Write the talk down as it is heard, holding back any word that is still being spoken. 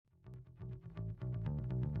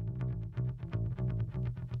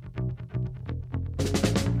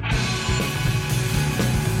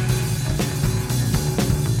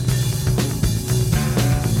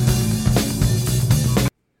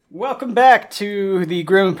Welcome back to the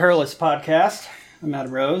Grim and Perilous podcast. I'm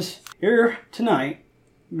Adam Rose. Here tonight,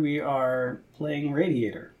 we are playing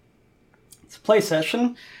Radiator. It's a play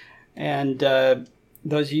session, and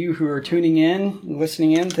those of you who are tuning in and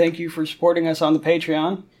listening in, thank you for supporting us on the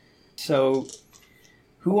Patreon. So,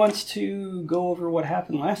 who wants to go over what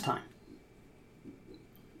happened last time?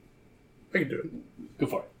 I can do it. Go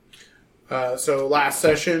for it. So last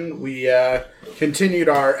session, we continued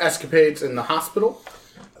our escapades in the hospital.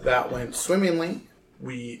 That went swimmingly.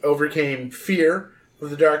 We overcame fear of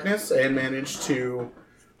the darkness and managed to...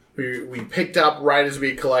 We picked up right as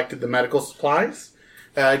we collected the medical supplies,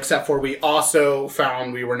 except for we also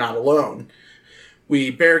found we were not alone. We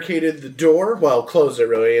barricaded the door, well, closed it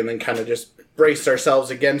really, and then kind of just braced ourselves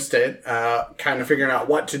against it, kind of figuring out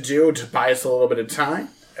what to do to buy us a little bit of time.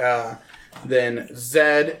 Then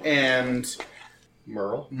Zed and...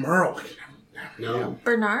 Merle? No. Yeah.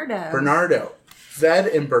 Bernardo. Zed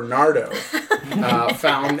and Bernardo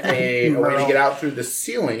found a way to get out through the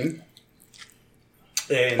ceiling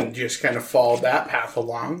and just kind of followed that path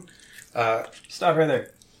along. Stop right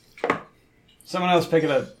there. Someone else pick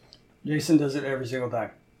it up. Jason does it every single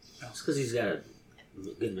time. It's because he's got a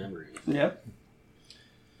good memory. Yep.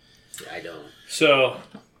 Yeah, I don't. So,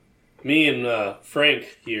 me and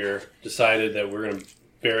Frank here decided that we're going to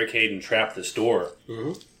barricade and trap this door.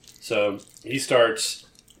 Mm-hmm. So,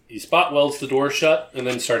 he spot welds the door shut and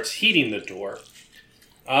then starts heating the door.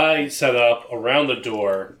 I set up around the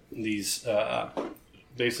door these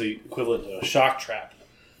basically equivalent to a shock trap.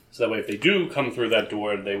 So that way if they do come through that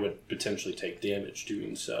door, they would potentially take damage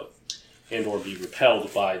doing so. And or be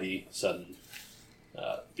repelled by the sudden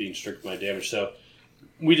being stricken by damage. So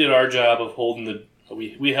we did our job of holding the...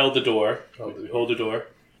 We held the door. We hold the door.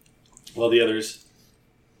 While the others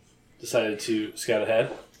decided to scout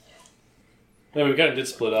ahead. Then we kind of did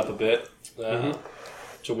split up a bit.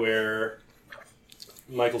 To where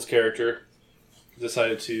Michael's character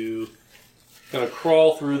decided to kind of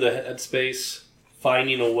crawl through the headspace,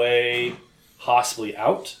 finding a way possibly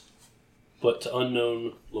out, but to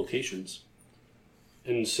unknown locations.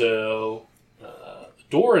 And so the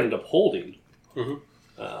door ended up holding.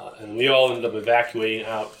 And we all ended up evacuating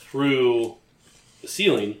out through the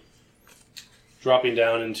ceiling, dropping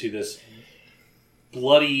down into this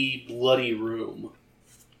bloody room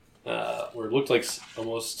where it looked like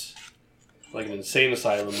almost like an insane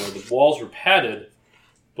asylum where the walls were padded,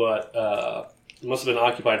 but it must have been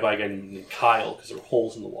occupied by a guy named Kyle because there were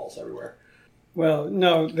holes in the walls everywhere. Well,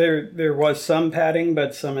 no, there was some padding,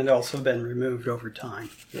 but some had also been removed over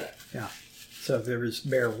time. Right. Yeah. So there was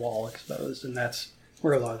bare wall exposed, and that's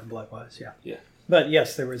where a lot of the blood was, yeah. Yeah. But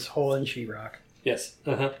yes, there was hole in sheetrock. Yes.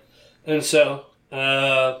 And so,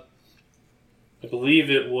 I believe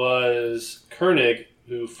it was Koenig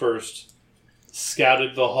who first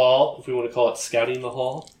scouted the hall, if we want to call it scouting the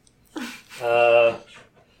hall. But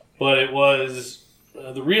it was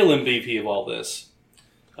the real MVP of all this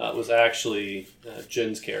was actually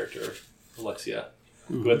Jen's character, Alexia,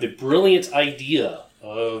 who had the brilliant idea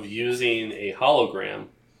of using a hologram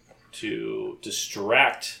to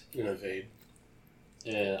distract and evade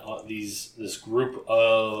this group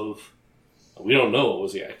of... We don't know what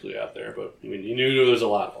was actually out there, but you knew there was a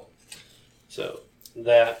lot of them. So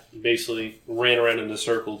that basically ran around in a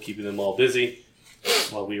circle, keeping them all busy,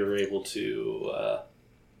 while we were able to... I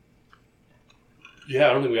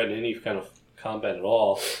don't think we got in any kind of combat at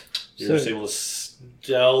all. We were just able to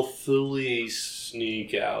stealthily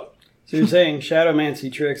sneak out. So you're saying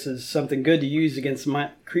shadowmancy tricks is something good to use against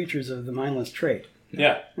creatures of the mindless trait?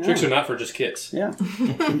 Yeah. Tricks are not for just kids. Yeah.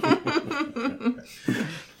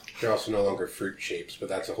 They're also no longer fruit shapes, but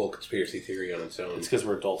that's a whole conspiracy theory on its own. It's because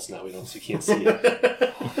we're adults now. You can't see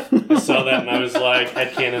it. I saw that and I was like,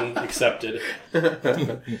 headcanon accepted.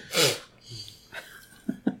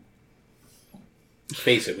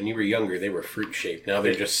 Face it, when you were younger, they were fruit shaped. Now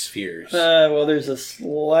they're just spheres. Well, there's a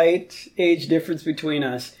slight age difference between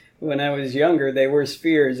us. When I was younger, they were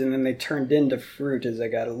spheres, and then they turned into fruit as I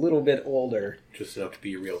got a little bit older. Just enough to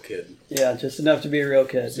be a real kid. Yeah, just enough to be a real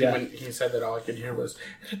kid. See, when he said that, all I could hear was,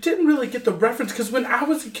 I didn't really get the reference, because when I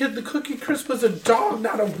was a kid, the Cookie Crisp was a dog,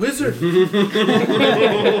 not a wizard.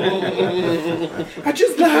 I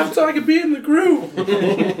just laughed so I could be in the group.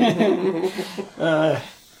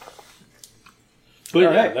 But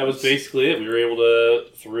yeah, that was basically it. We were able to,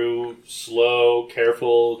 through slow,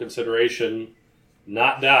 careful consideration,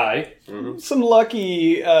 not die. Some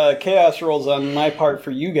lucky chaos rolls on my part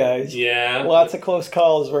for you guys. Yeah. Lots of close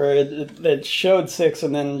calls where it showed 6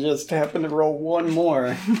 and then just happened to roll one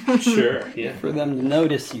more. Sure, yeah. For them to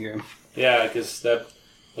notice you. Yeah, because I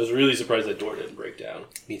was really surprised that door didn't break down.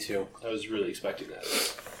 Me too. I was really expecting that.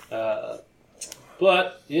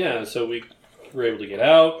 But, yeah, so we were able to get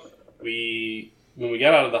out. When we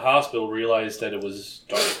got out of the hospital, realized that it was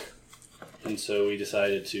dark. And so we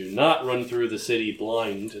decided to not run through the city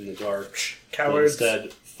blind in the dark. Cowards.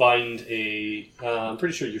 Instead, find I'm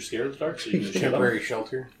pretty sure you're scared of the dark, so you can just Temporary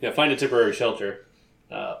shelter. Yeah, find a temporary shelter.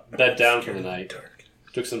 Bed down for the night.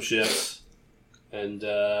 Took some shifts. And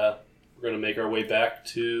we're going to make our way back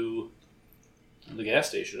to the gas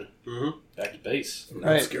station. Mm-hmm. Back to base. I'm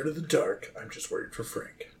not scared of the dark. I'm just worried for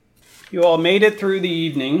Frank. You all made it through the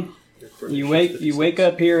evening. You wake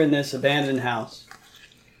up here in this abandoned house.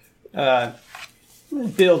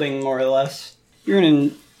 Building, more or less. You're in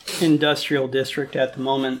an industrial district at the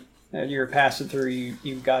moment. You're passing through.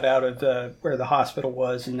 You got out of where the hospital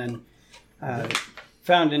was, and then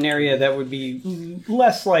found an area that would be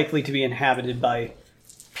less likely to be inhabited by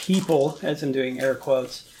people, as I'm doing air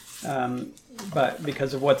quotes. But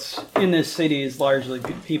because of what's in this city is largely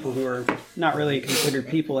people who are not really considered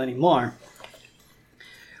people anymore.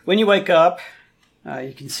 When you wake up,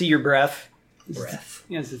 you can see your breath.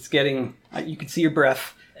 As it's getting, you can see your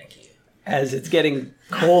breath. Thank you. As it's getting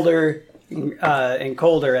colder and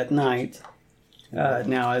colder at night.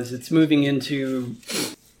 Now, as it's moving into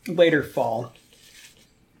later fall,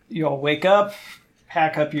 you all wake up,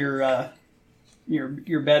 pack up your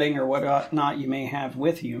bedding or whatnot you may have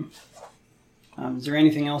with you. Is there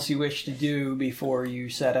anything else you wish to do before you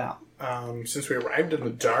set out? Since we arrived in the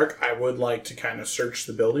dark, I would like to kind of search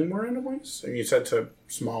the building more anyways. And you said it's a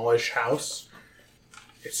smallish house.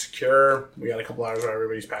 It's secure. We got a couple hours while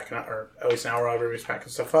everybody's packing up, or at least an hour while everybody's packing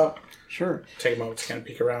stuff up. Sure. Take a moment to kind of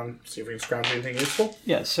peek around, see if we can scrounge anything useful.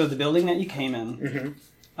 Yeah, so the building that you came in,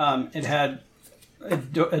 it had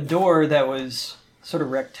a door that was sort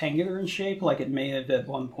of rectangular in shape, like it may have at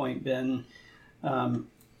one point been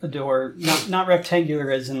a door, not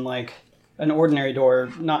rectangular as in like an ordinary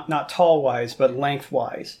door, not tall-wise, but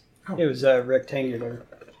lengthwise. Oh. It was rectangular.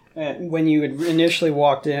 When you had initially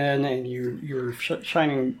walked in and you were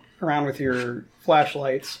shining around with your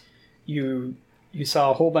flashlights, you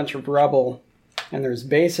saw a whole bunch of rubble, and there's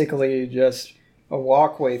basically just a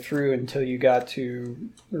walkway through until you got to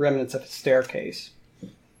the remnants of a staircase.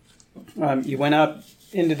 You went up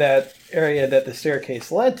into that area that the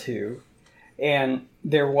staircase led to, and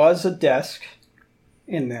there was a desk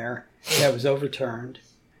in there that was overturned.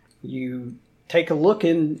 You take a look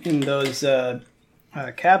in those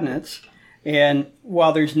cabinets, and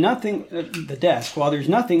while there's nothing, the desk, while there's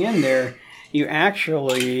nothing in there, you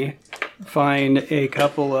actually find a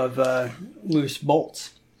couple of loose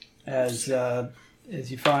bolts, as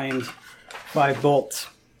you find 5 bolts.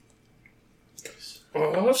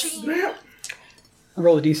 Oh, snap!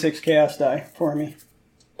 Roll a d6 chaos die for me.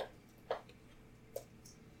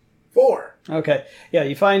 4. Okay, yeah,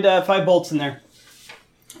 you find 5 bolts in there,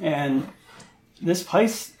 and this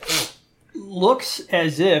place looks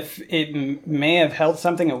as if it may have held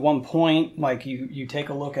something at one point. Like you take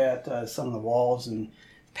a look at some of the walls, and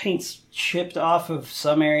paint's chipped off of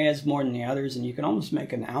some areas more than the others, and you can almost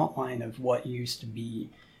make an outline of what used to be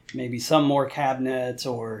maybe some more cabinets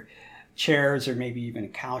or chairs or maybe even a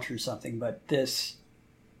couch or something. But there's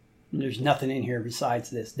nothing in here besides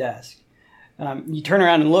this desk. You turn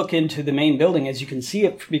around and look into the main building, as you can see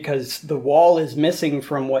it, because the wall is missing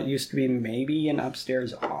from what used to be maybe an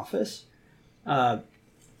upstairs office.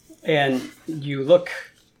 And you look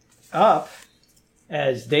up,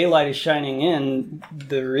 as daylight is shining in,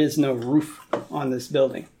 there is no roof on this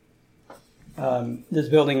building. This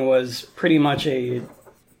building was pretty much a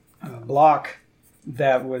block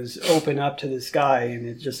that was open up to the sky, and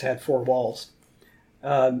it just had 4 walls.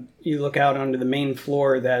 You look out onto the main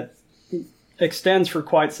floor that extends for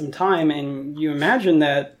quite some time, and you imagine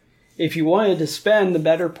that if you wanted to spend the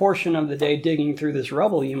better portion of the day digging through this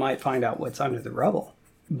rubble, you might find out what's under the rubble.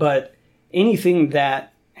 But anything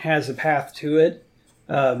that has a path to it,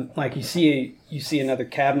 like you see another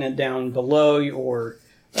cabinet down below, or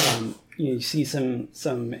you see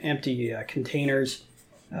some empty containers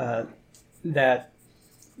that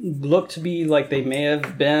look to be like they may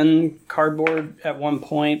have been cardboard at one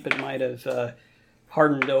point, but might have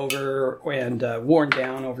hardened over and worn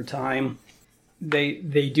down over time.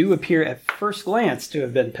 They do appear at first glance to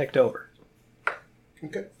have been picked over.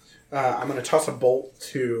 Okay. I'm going to toss a bolt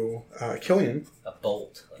to Killian. A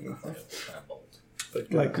bolt? What kind of bolt?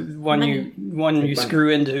 Like one you screw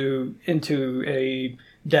into a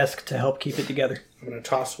desk to help keep it together. I'm going to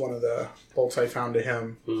toss one of the bolts I found to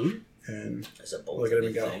him. Mm-hmm. And Is a bolt look at him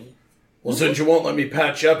and go, thing? well, since you won't let me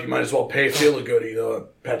patch up, you might as well pay Feel-A-Goody to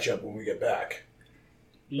patch up when we get back.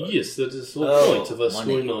 Yes, that is the whole point of us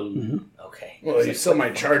money. going on Okay. Well, you still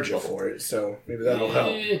might charge you for it, so maybe that'll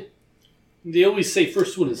help. They always say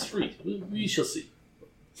first one is free. We shall see.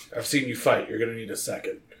 I've seen you fight. You're going to need a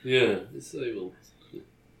second. Yeah, yes, I will.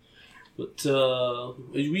 But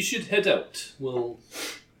we should head out. Well,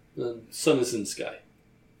 the sun is in the sky.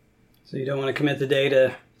 So you don't want to commit the day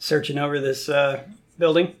to searching over this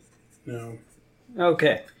building? No.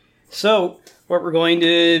 Okay. So what we're going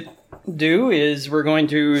to do is we're going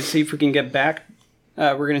to see if we can get back.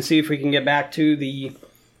 We're going to see if we can get back to the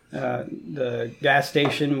gas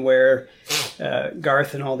station where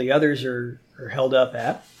Garth and all the others are held up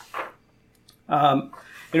at.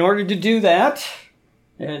 In order to do that,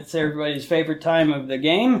 it's everybody's favorite time of the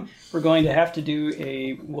game. We're going to have to do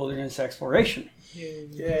a wilderness exploration.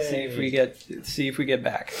 Yay. See if we get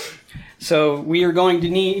back. So we are going to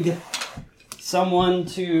need someone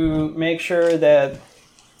to make sure that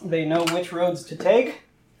they know which roads to take,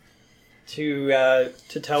 to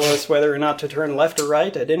tell us whether or not to turn left or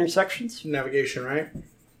right at intersections. Navigation, right?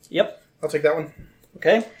 Yep. I'll take that one.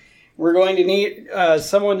 Okay. We're going to need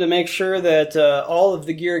someone to make sure that all of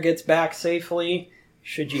the gear gets back safely.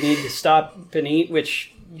 Should you need to stop and eat,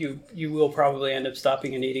 which you will probably end up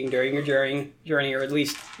stopping and eating during your journey, or at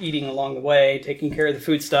least eating along the way, taking care of the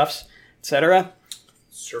foodstuffs, etc.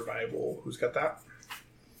 Survival. Who's got that?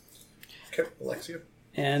 Okay, Alexia.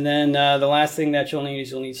 And then the last thing that you'll need is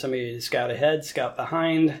you'll need somebody to scout ahead, scout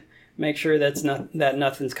behind, make sure that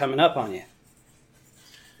nothing's coming up on you.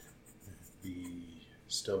 The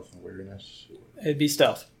stealth awareness. It'd be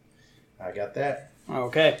stealth. I got that.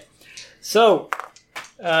 Okay. So,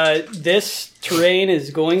 this terrain is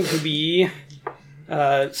going to be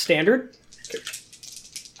standard.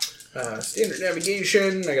 Standard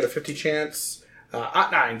navigation. I got a 50 chance.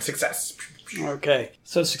 9, success. Okay.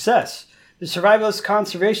 So, success. The survivalist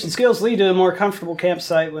conservation skills lead to a more comfortable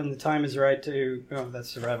campsite when the time is right to... Oh,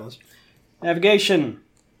 that's survivalist. Navigation.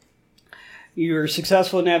 You're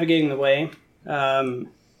successful in navigating the way.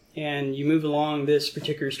 And you move along this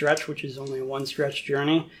particular stretch, which is only a one-stretch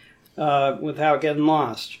journey, without getting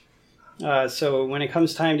lost. So when it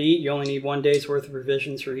comes time to eat, you only need 1 day's worth of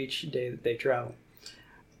provisions for each day that they travel.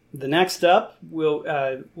 The next up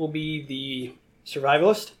will be the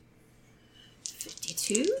survivalist.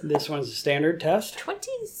 52. This one's a standard test.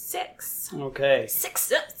 26. Okay.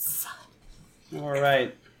 Success. All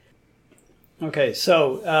right. Okay,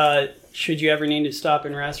 so should you ever need to stop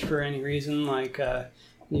and rest for any reason, like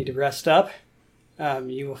need to rest up,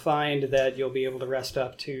 you will find that you'll be able to rest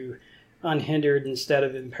up to unhindered instead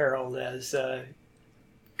of imperiled, as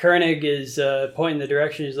Koenig is pointing the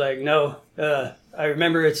direction. He's like, no, I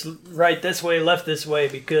remember it's right this way, left this way,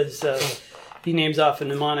 because he names off a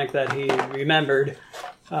mnemonic that he remembered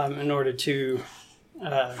in order to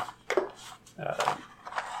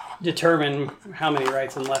determine how many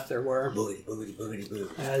rights and left there were. Boogity, boogity, boogity,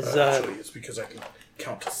 boogity. As Actually, it's because I can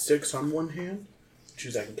count to 6 on one hand, which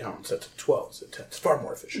is I can count in sets of 12, so it's far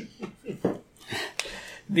more efficient.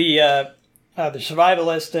 the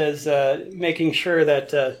survivalist is making sure that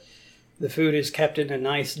the food is kept in a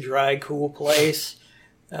nice, dry, cool place,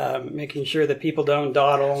 making sure that people don't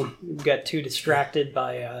dawdle, get too distracted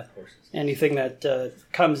by anything that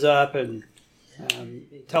comes up, and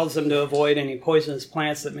tells them to avoid any poisonous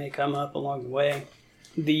plants that may come up along the way.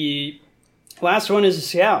 The last one is a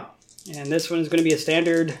scout, and this one is going to be a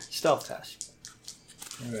standard stealth test.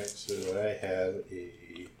 Alright, so I have a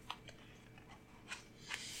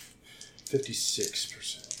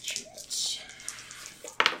 56% chance.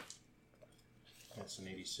 That's an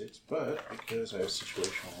 86, but because I have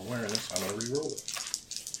situational awareness, I'm going to re-roll it.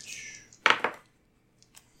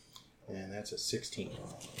 And that's a 16.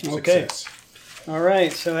 Okay. Success. All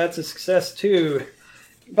right, so that's a success too.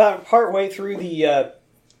 About partway through the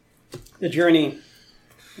journey,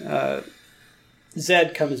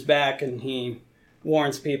 Zed comes back and he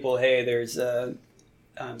warns people, "Hey, there's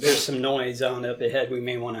some noise on up ahead. We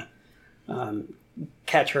may want to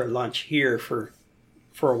catch our lunch here for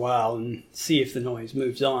a while and see if the noise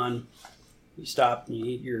moves on." You stop and you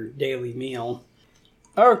eat your daily meal.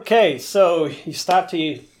 Okay, so you stop to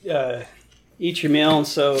eat your meal.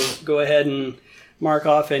 So go ahead and mark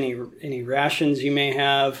off any rations you may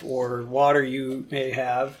have or water you may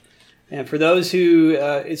have. And for those who,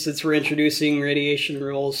 since we're introducing radiation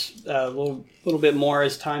rules a little bit more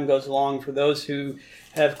as time goes along, for those who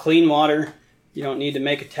have clean water, you don't need to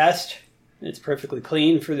make a test. It's perfectly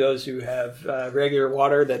clean. For those who have regular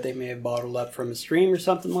water that they may have bottled up from a stream or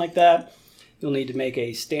something like that, you'll need to make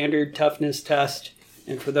a standard toughness test.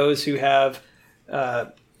 And for those who have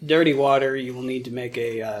dirty water, you will need to make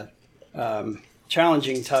a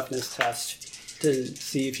challenging toughness test to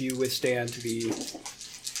see if you withstand the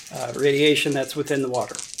radiation that's within the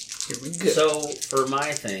water. Here we go. So for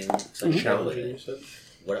my thing, Challenging, you said?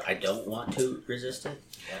 what I don't want to resist it.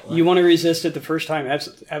 That one? You want to resist it the first time,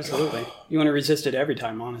 absolutely. You want to resist it every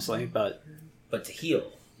time, honestly, but But to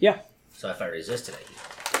heal. yeah. So if I resist it, I heal.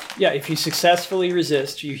 Yeah, if you successfully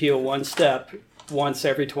resist, you heal one step once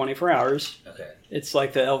every 24 hours. Okay. It's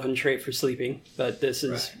like the elven trait for sleeping, but this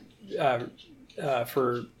is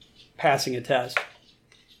for passing a test.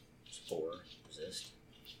 Spore, resist.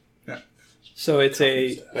 So it's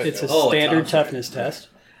a standard toughness test.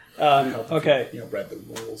 Okay. You know, read the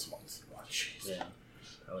rules once. Oh, jeez. Yeah.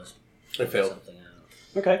 I was I failed. something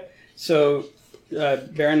out. Okay. So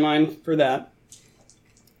bear in mind for that.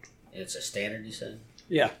 It's a standard, you said?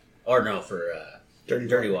 Yeah, Or no, for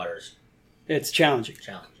dirty waters. it's challenging.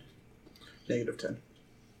 Challenging. -10. Right.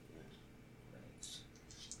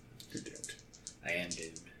 You're doomed. I am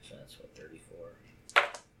doomed. So that's what, 34.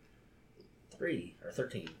 3 or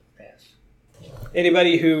 13. Pass.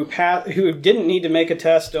 Anybody who didn't need to make a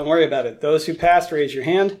test, don't worry about it. Those who passed, raise your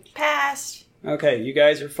hand. Passed. Okay, you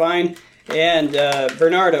guys are fine. And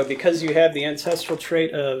Bernardo, because you have the ancestral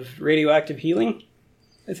trait of radioactive healing,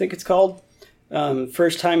 I think it's called.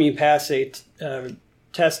 First time you pass a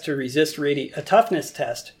test to resist a toughness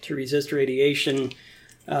test to resist radiation,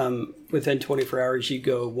 within 24 hours, you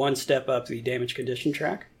go one step up the damage condition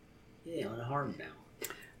track. Yeah, I'm unharmed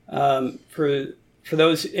now. For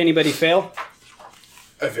those, anybody fail?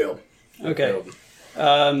 I failed. Okay.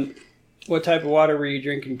 What type of water were you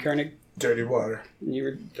drinking, Koenig? Dirty water. You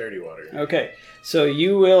were Dirty water. okay. So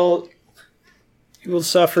you will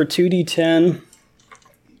suffer 2d10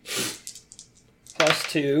 plus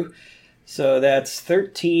 2. So that's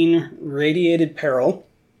 13 radiated peril.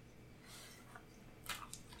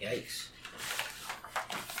 Yikes.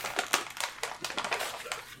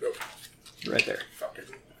 Right there.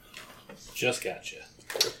 Just gotcha.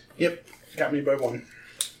 Yep. Got me by 1.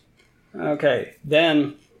 Okay.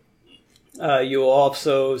 Then you will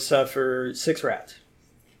also suffer 6 rats.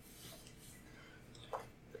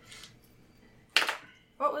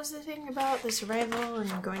 What was the thing about the survival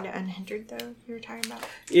and going to unhindered, though, you were talking about?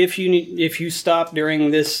 If you stop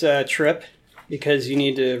during this trip because you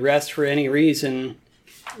need to rest for any reason,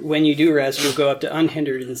 when you do rest, you'll go up to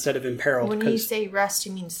unhindered instead of imperiled. When you say rest,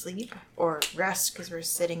 you mean sleep? Or rest because we're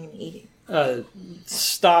sitting and eating?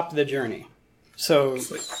 Stop the journey. So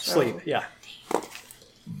sleep. Yeah.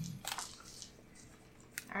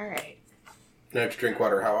 All right. And I have to drink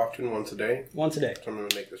water how often? Once a day? Once a day. So I'm going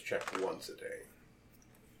to make this check once a day.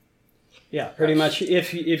 Yeah, pretty much.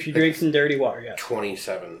 If you drink some dirty water, yeah.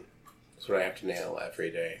 27. That's what I have to nail every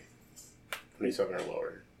day. 27 or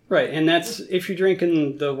lower. Right, and that's if you're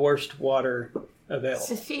drinking the worst water available.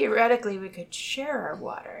 So theoretically, we could share our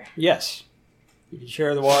water. Yes, you can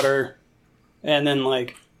share the water, and then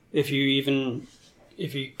like if you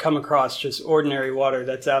come across just ordinary water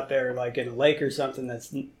that's out there, like in a lake or something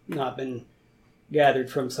that's not been gathered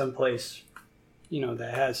from someplace,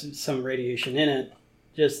 that has some radiation in it,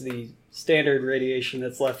 just the standard radiation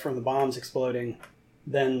that's left from the bombs exploding,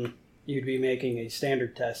 then you'd be making a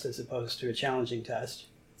standard test as opposed to a challenging test.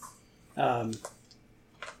 Yeah,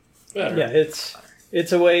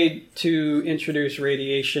 it's a way to introduce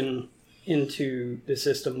radiation into the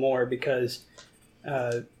system more because,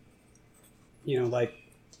 like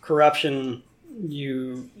corruption,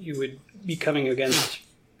 you would be coming against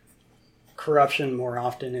corruption more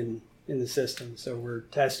often in the system. So we're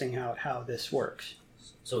testing out how this works.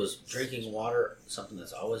 So is drinking water something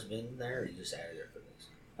that's always been there, or you just added it for this?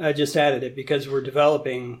 I just added it because we're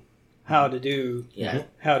developing how to do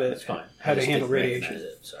how to That's fine. how I to just handle didn't radiation.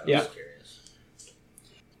 recognize it, so I was Yeah. curious.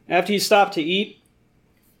 After you stop to eat,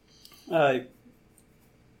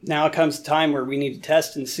 now comes the time where we need to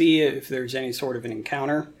test and see if there's any sort of an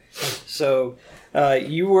encounter. So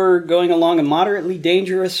you were going along a moderately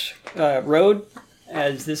dangerous road,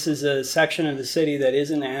 as this is a section of the city that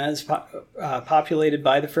isn't as populated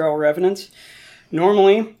by the feral revenants.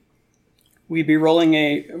 Normally, we'd be rolling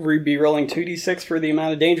 2d6 for the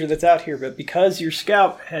amount of danger that's out here, but because your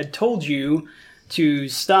scout had told you to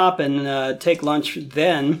stop and take lunch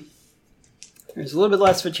then, there's a little bit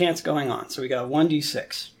less of a chance going on. So we got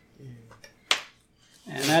 1d6.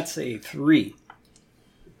 And that's a 3.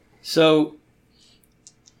 So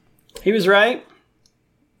he was right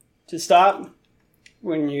to stop.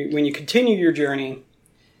 When you continue your journey,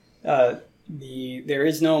 there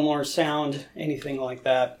is no more sound, anything like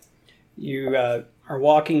that. You are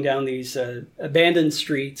walking down these abandoned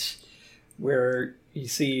streets where you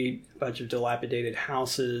see a bunch of dilapidated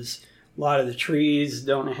houses. A lot of the trees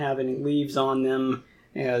don't have any leaves on them,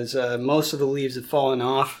 as most of the leaves have fallen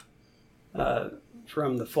off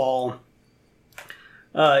from the fall.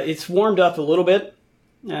 It's warmed up a little bit.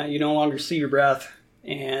 You no longer see your breath,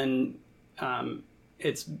 and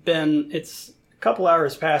it's a couple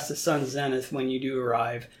hours past the sun's zenith when you do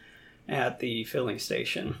arrive at the filling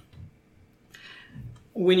station.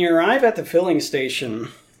 When you arrive at the filling station,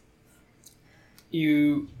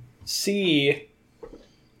 you see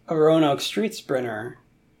a Roanoke street sprinter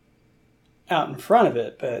out in front of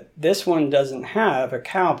it, but this one doesn't have a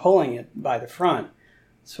cow pulling it by the front.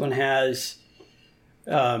 This one has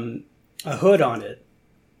a hood on it,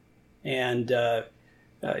 and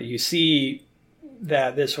you see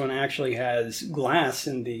that this one actually has glass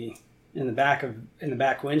in the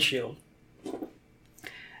back windshield.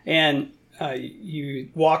 And you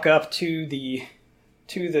walk up to the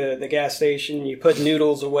gas station. You put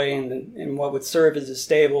noodles away in what would serve as a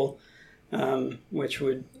stable, which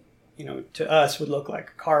would, to us would look like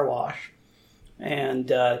a car wash.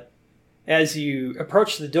 And as you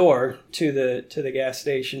approach the door to the gas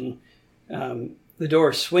station, the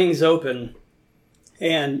door swings open,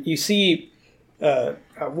 and you see a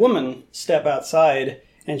woman step outside,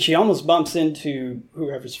 and she almost bumps into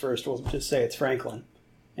whoever's first. We'll just say it's Franklin.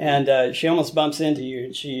 And she almost bumps into you,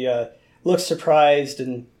 and she looks surprised,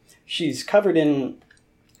 and she's covered in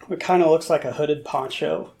what kind of looks like a hooded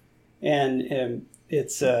poncho, and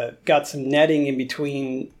it's got some netting in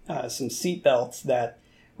between some seat belts that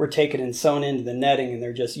were taken and sewn into the netting, and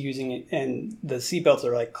they're just using it, and the seat belts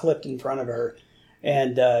are like clipped in front of her,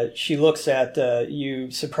 and she looks at you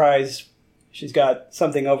surprised. She's got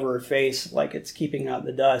something over her face like it's keeping out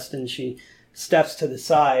the dust, and she steps to the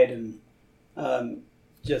side and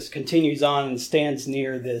just continues on and stands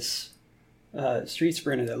near this street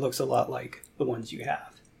sprinter that looks a lot like the ones you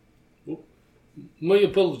have. My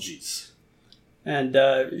apologies. And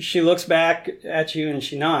she looks back at you and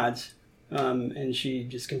she nods, and she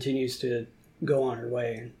just continues to go on her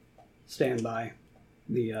way and stand by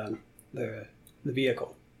the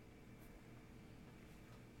vehicle.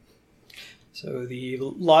 So the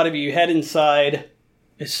lot of you head inside.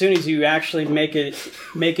 As soon as you actually make it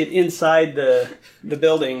inside the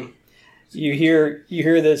building, you hear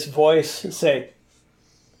this voice say,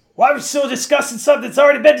 "Why are we still discussing something that's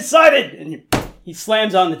already been decided?" And he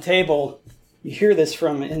slams on the table. You hear this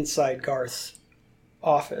from inside Garth's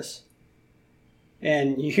office.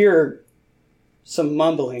 And you hear some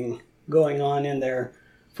mumbling going on in there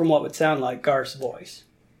from what would sound like Garth's voice.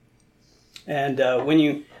 And when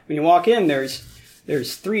you walk in, there's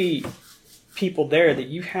three people there that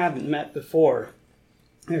you haven't met before.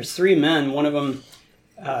 There's three men. One of them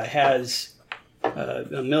has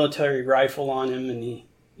a military rifle on him, and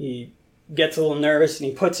he gets a little nervous, and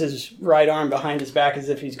he puts his right arm behind his back as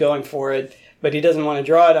if he's going for it, but he doesn't want to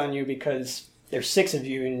draw it on you because there's six of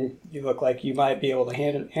you, and you look like you might be able to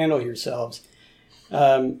handle yourselves.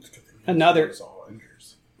 Another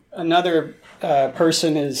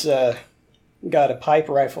person is got a pipe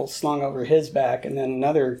rifle slung over his back, and then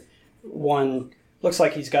another one looks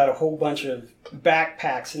like he's got a whole bunch of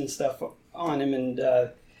backpacks and stuff on him, and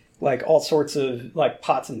like all sorts of like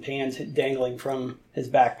pots and pans dangling from his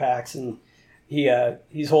backpacks, and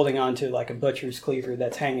he's holding on to like a butcher's cleaver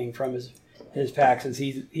that's hanging from his packs. As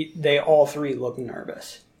they all three look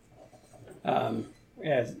nervous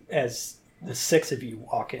as the six of you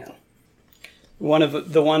walk in.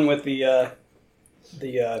 The one with the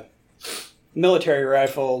military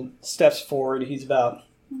rifle steps forward. He's about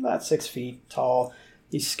 6 feet tall.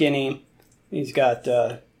 He's skinny. He's got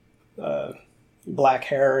black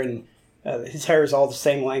hair, and his hair is all the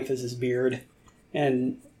same length as his beard.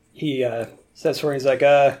 And he steps forward. He's like,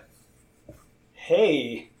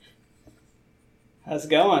 "Hey, how's it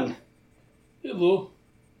going?" Hello.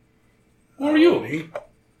 Who are you?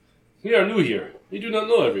 We are new here. We do not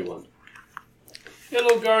know everyone.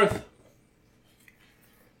 Hello, Garth.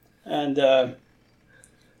 And the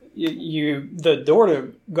door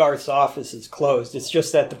to Garth's office is closed. It's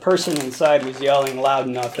just that the person inside was yelling loud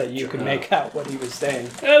enough that you could make out what he was saying.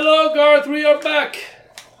 Hello, Garth. We are back.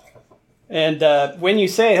 And when you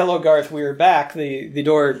say, "Hello, Garth, we are back," the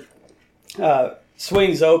door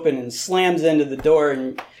swings open and slams into the door,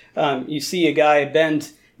 and you see a guy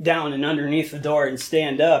bend down and underneath the door and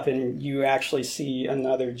stand up, and you actually see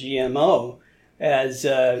another GMO, as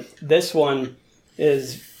this one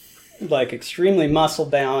is like extremely muscle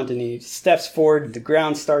bound, and he steps forward. The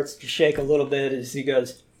ground starts to shake a little bit as he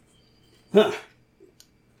goes, "Huh,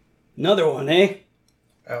 another one, eh?"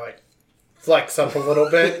 I like flex up a little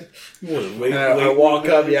bit. I walk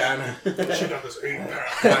up, and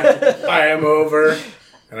I am over,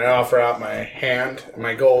 and I offer out my hand.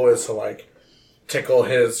 My goal is to like tickle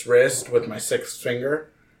his wrist with my sixth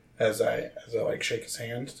finger, as I like shake his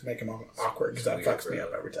hand to make him awkward because that fucks me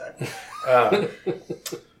up every time.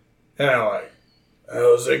 And I'm like,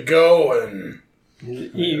 how's it going?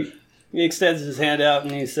 He extends his hand out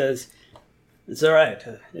and he says, "It's all right."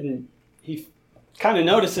 And he kind of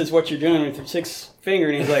notices what you're doing with your 6 finger,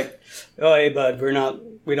 and he's like, "Oh, hey, bud, we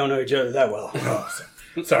don't know each other that well." Oh,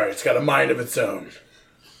 sorry, it's got a mind of its own.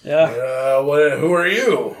 Yeah. Who are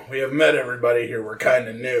you? We have met everybody here. We're kind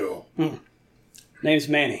of new. Name's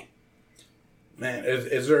Manny. Man,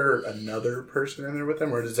 is there another person in there with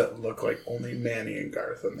him, or does that look like only Manny and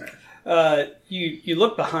Garth in there? You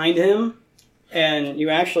look behind him, and you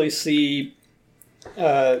actually see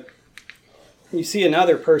another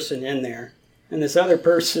person in there, and this other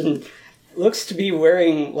person looks to be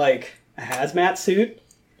wearing like a hazmat suit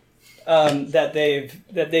that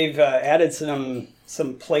they've added some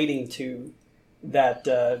plating to that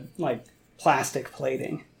like plastic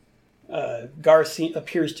plating. Garth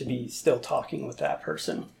appears to be still talking with that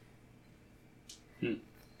person.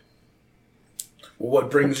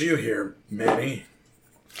 What brings you here, Manny?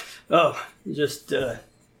 Oh, just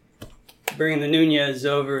bringing the Nunez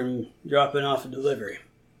over and dropping off a delivery.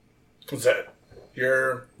 What's that?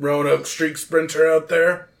 Your Roanoke Streak Sprinter out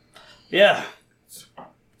there? Yeah. It's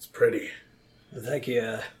pretty. Thank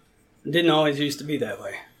you. It didn't always used to be that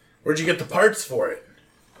way. Where'd you get the parts for it?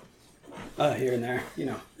 Here and there,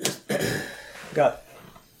 got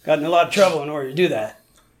in a lot of trouble in order to do that.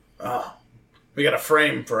 Oh, we got a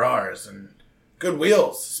frame for ours and good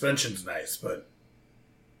wheels. Suspension's nice, but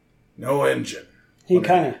no engine. He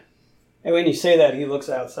kind of, and when you say that, he looks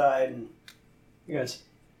outside and he goes,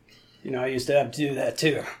 I used to have to do that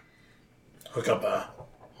too. Hook up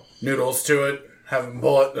Noodles to it, have him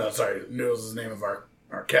pull it. No, sorry, Noodles is the name of our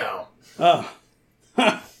cow. Oh.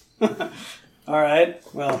 All right,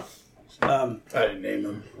 well... I didn't name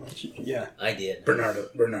him. Yeah. I did. Bernardo.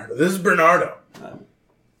 This is Bernardo.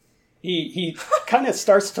 He kind of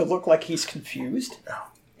starts to look like he's confused.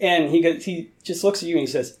 Oh. And he just looks at you and he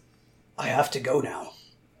says, "I have to go now."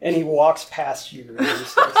 And he walks past you and he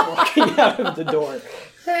starts walking out of the door.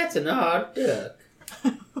 That's an odd duck.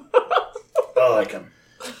 I like him.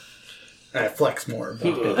 I flex more about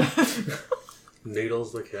it.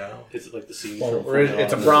 Noodles the cow. Is it like the scene Well, from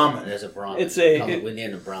it's a Brahmin. There's a Brahmin. We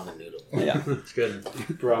named a Brahmin noodle. Yeah. It's good.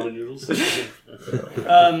 ramen noodles?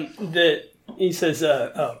 He says,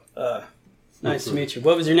 nice to meet you.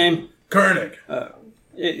 What was your name? Koenig.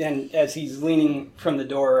 And as he's leaning from the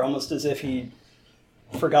door, almost as if he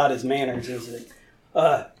forgot his manners, he's like,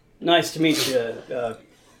 nice to meet you.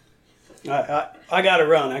 I got to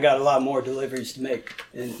run. I got a lot more deliveries to make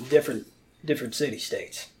in different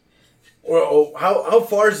city-states. Well, how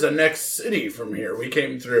far is the next city from here? We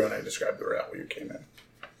came through, and I described the route where you came in.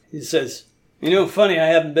 He says, funny, I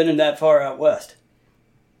haven't been in that far out west.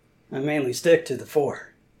 I mainly stick to the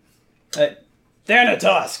 4.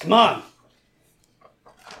 Thanatos, come on!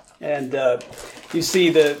 And you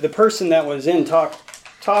see the person that was in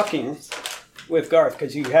talking with Garth,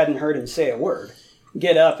 because you hadn't heard him say a word,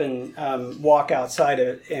 get up and walk outside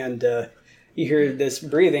it, and you hear this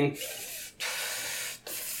breathing,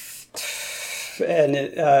 and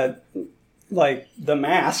it, like the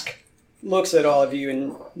mask looks at all of you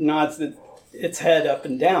and nods its head up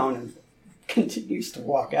and down and continues to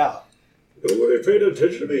walk out. Nobody paid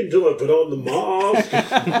attention to me until I put on the mask.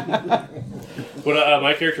 Would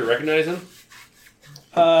my character recognize him?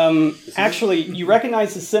 Actually, you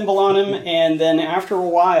recognize the symbol on him, and then after a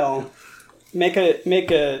while, make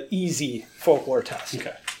a easy folklore test.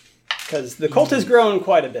 Okay. Because the cult has grown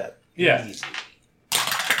quite a bit. Yeah.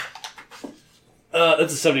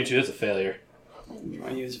 That's a 72. That's a failure. You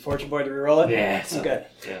want to use a fortune point to reroll it? Yeah. Okay.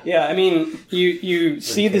 Yeah. Yeah, I mean, you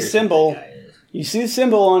see the symbol. You see the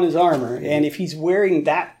symbol on his armor, and if he's wearing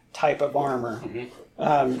that type of armor,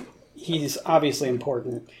 he's obviously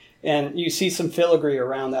important. And you see some filigree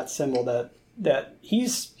around that symbol that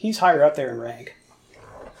he's higher up there in rank.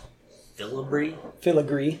 Filigree?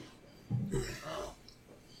 Filigree.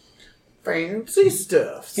 Fancy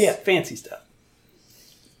stuff. Yeah, fancy stuff.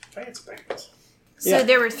 Fancy pants. So Yeah.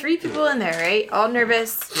 there were 3 people in there, right? All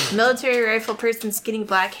nervous. Military rifle person, skinny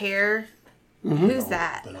black hair. Who's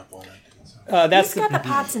that? Been up all night. That's Who's got the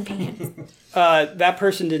pots and pans? that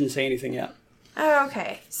person didn't say anything yet. Oh,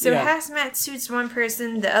 okay. So Yeah. hazmat suits one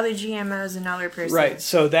person, the other GMO is another person. Right.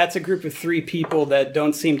 So that's a group of 3 people that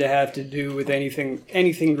don't seem to have to do with anything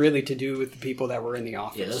really to do with the people that were in the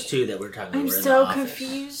office. Yeah, those two that we're talking I'm about were in so the office.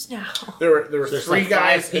 confused now. There were There's 3 like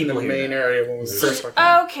guys 5 in the people here main now. area when we first walked in.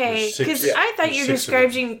 Okay, There's 6 because yeah, I thought you were there's 6 of them.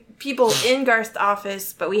 describing people in Garth's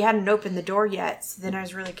office, but we hadn't opened the door yet, so then I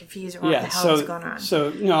was really confused on what the hell was going on.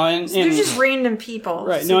 So no, and So they're just random people.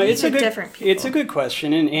 right. So No, these it's a are good different people. It's a good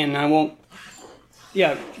question, and I won't.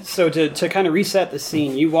 Yeah. So to kind of reset the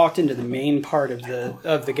scene, you walked into the main part of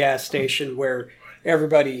the gas station where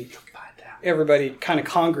everybody kind of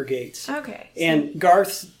congregates. Okay. And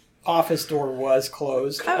Garth's office door was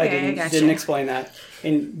closed. Okay, I gotcha. didn't explain that.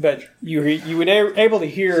 But you were able to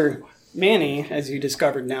hear Manny, as you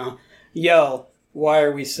discovered now, yell, "Why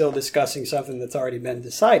are we still discussing something that's already been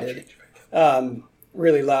decided?"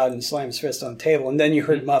 Really loud, and slam his fist on the table. And then you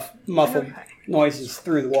heard muffled noises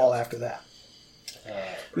through the wall after that.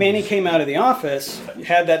 Manny came out of the office,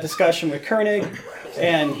 had that discussion with Koenig,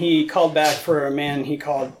 and he called back for a man he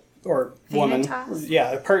called, or woman. Thanatos?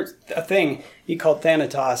 Yeah, a thing he called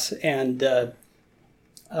Thanatos, and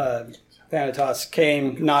Thanatos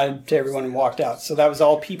came, nodded to everyone, and walked out. So that was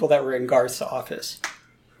all people that were in Garth's office.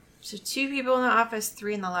 So 2 people in the office,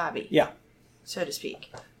 3 in the lobby, Yeah. so to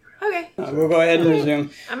speak. Okay. We'll go ahead and resume.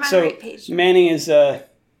 I'm on the So right page. Manny is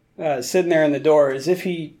sitting there in the door as if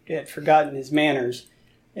he had forgotten his manners,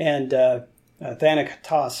 and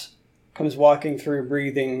Thanatos comes walking through,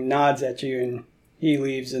 breathing, nods at you, and he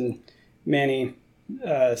leaves. And Manny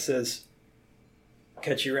says,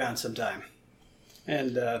 "Catch you around sometime."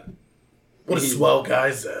 And What a swell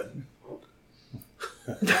guy said.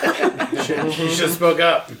 You should have spoke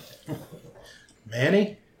up.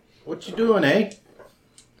 Manny, what you doing, eh?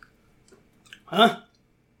 huh?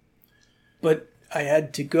 But I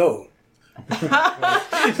had to go.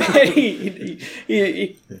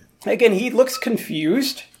 Again, he looks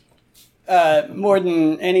confused more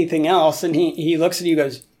than anything else, and he looks at you and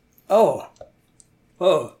goes, oh,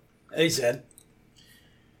 he said.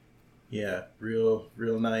 Yeah, real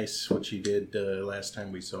nice what you did last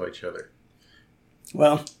time we saw each other.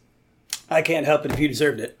 Well, I can't help it if you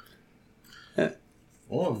deserved it.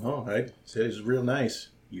 Oh, no, I said it was real nice.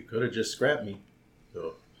 You could have just scrapped me.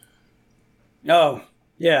 So, Oh,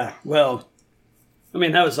 yeah, well, I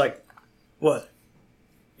mean, that was like, what,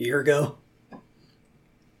 a year ago?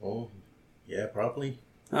 oh, yeah, probably.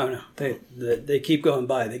 I don't know. They keep going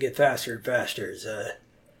by. They get faster and faster as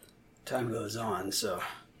time goes on, so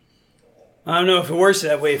I don't know if it works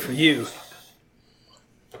that way for you.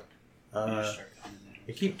 I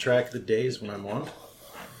keep track of the days when I'm on.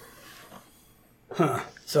 Huh.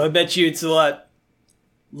 So I bet you it's a lot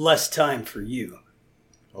less time for you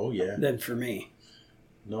Oh, yeah. than for me.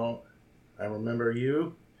 No, I remember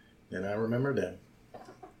you, and I remember them.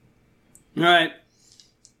 All right.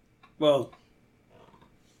 Well,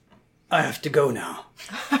 I have to go now.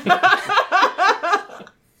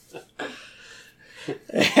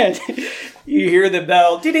 And you hear the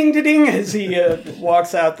bell, ding, ding, as he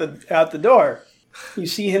walks out the door. You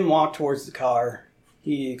see him walk towards the car.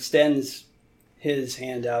 He extends his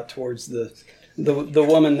hand out towards the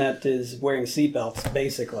woman that is wearing seatbelts,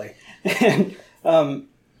 basically, and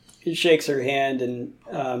he shakes her hand,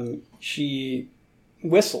 and she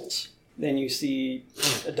whistles. Then you see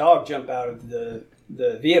a dog jump out of the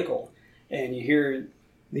vehicle, and you hear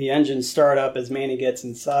the engine start up as Manny gets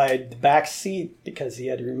inside the back seat because he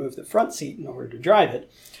had to remove the front seat in order to drive it.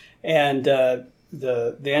 And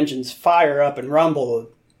the engines fire up and rumble,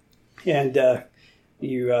 and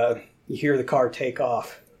you hear the car take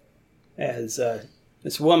off as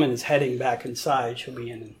this woman is heading back inside. She'll be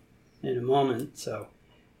in a moment. So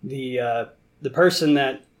the person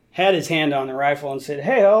that had his hand on the rifle and said,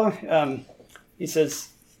 "Hey, he says,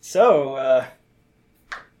 so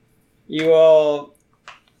you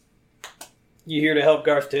here to help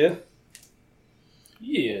Garth too?"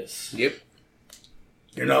 Yes. Yep.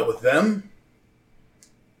 You're not with them?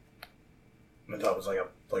 I thought it was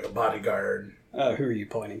like a bodyguard. Who are you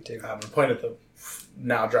pointing to? I'm going to point at the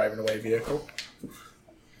now driving away vehicle.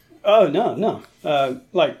 Oh, no.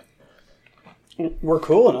 We're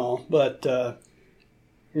cool and all, but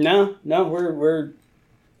no,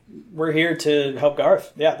 we're here to help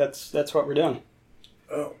Garth. Yeah, that's what we're doing.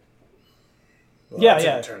 Oh. Well, Yeah, that's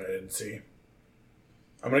yeah. a turn I didn't see.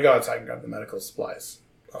 I'm going to go outside and grab the medical supplies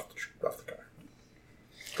off the car.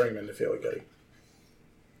 Bring them in to feel goody.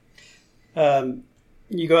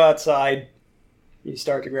 You go outside, you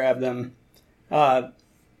start to grab them. On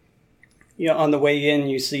the way in,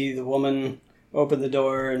 you see the woman open the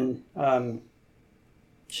door, and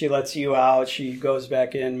she lets you out. She goes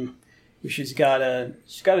back in, She's got a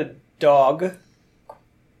dog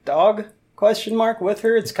question mark with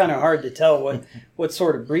her. It's kind of hard to tell what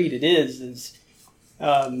sort of breed it is.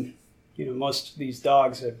 Most of these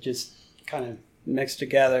dogs have just kind of mixed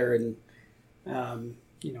together, and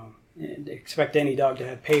and expect any dog to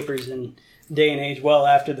have papers in day and age well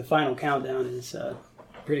after the final countdown is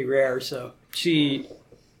pretty rare. So she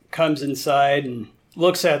comes inside and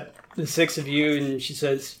looks at the six of you, and she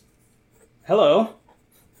says, "Hello."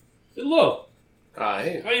 Hello.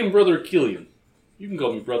 Hi. I am Brother Killian. You can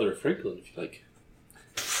call me Brother Franklin if you like.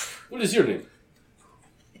 What is your name?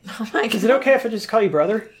 Oh my god. Is it okay if I just call you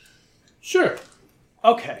brother? Sure.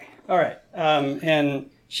 Okay. All right. And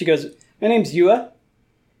she goes, "My name's Yua."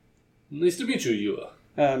 Nice to meet you,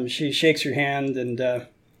 Yua. She shakes your hand and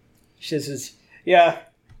she says, "Yeah,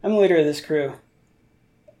 I'm the leader of this crew.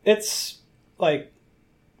 It's like,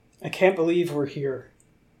 I can't believe we're here.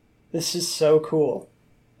 This is so cool."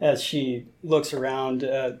 As she looks around,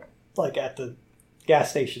 like at the gas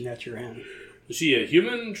station that you're in. Is she a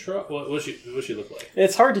human? What's she look like?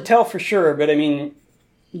 It's hard to tell for sure, but I mean,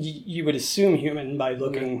 you would assume human by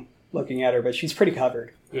looking at her, but she's pretty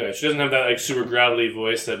covered. Yeah, she doesn't have that like super gravelly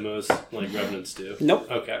voice that most like revenants do. Nope.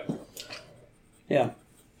 Okay. Yeah.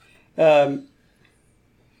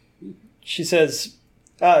 She says,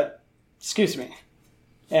 "Excuse me,"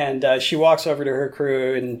 and she walks over to her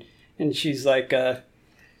crew and she's like,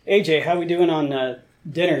 "AJ, how we doing on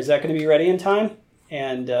dinner? Is that going to be ready in time?"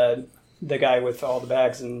 And the guy with all the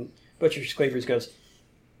bags and butcher's cleavers goes,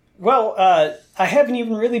 "Well, I haven't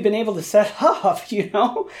even really been able to set up,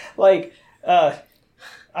 like,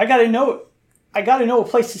 I gotta know a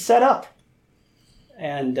place to set up."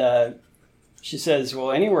 And she says,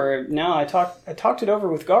 "Well, anywhere now. I talked it over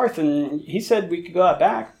with Garth, and he said we could go out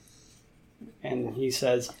back." And he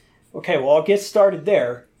says, "Okay, well, I'll get started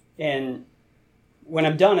there, and when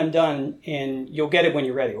I'm done, and you'll get it when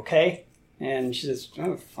you're ready, okay?" And she says,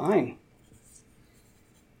 "Oh, fine."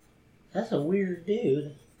 That's a weird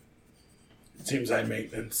dude. It seems high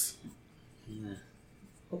maintenance. Yeah.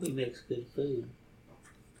 Hope he makes good food.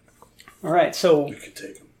 All right, so You could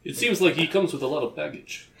take him. It seems like he comes with a lot of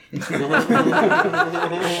baggage. That's good.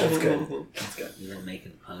 That's good. You're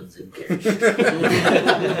making puns and characters.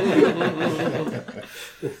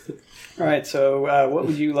 all right, so what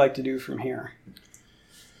would you like to do from here?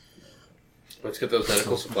 Let's get those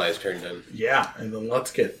medical supplies turned in. Yeah, and then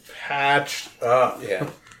let's get patched up. Yeah.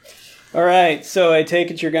 All right, so I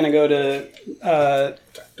take it you're going to go to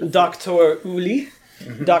Dr. Uli.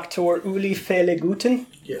 Dr. Uli Feleguten.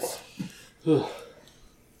 Yes.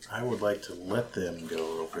 I would like to let them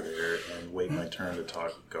go over there and wait my turn to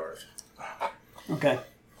talk with Garth. Okay.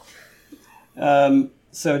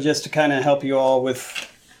 So just to kind of help you all with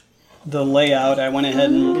the layout, I went ahead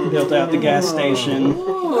and built out the gas station.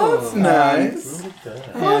 That's nice.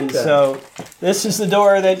 And so this is the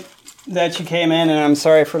door that you came in, and I'm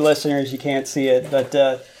sorry for listeners, you can't see it, but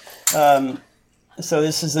so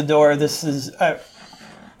this is the door. This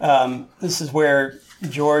is where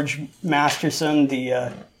George Masterson,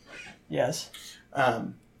 the yes.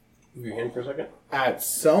 Move your hand for a second. At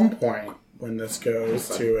some point, when this goes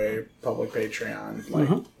to a public Patreon, like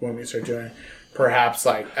when we start doing it, perhaps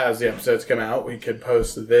like as the episodes come out, we could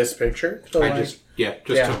post this picture. So, like, Just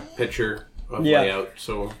a picture of Yeah. layout.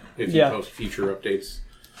 So if you Yeah. post future updates.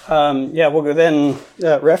 We'll go then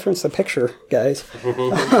reference the picture, guys. check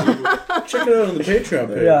it out on the Patreon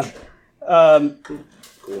page. Yeah.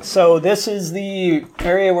 So this is the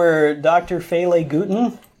area where Dr. Fele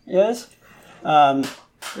Guten is.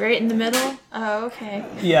 Right in the middle? Oh, okay.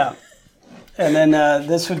 Yeah. And then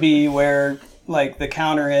this would be where like the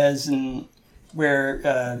counter is and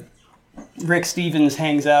where Rick Stevens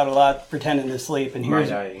hangs out a lot pretending to sleep, and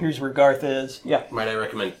here's where Garth is. Yeah. Might I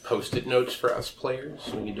recommend post-it notes for us players?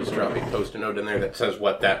 We can just drop a post-it note in there that says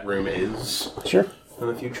what that room is Sure. in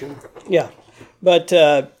the future. Yeah. But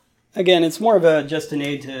again, it's more of just an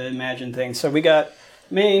aid to imagine things. So we got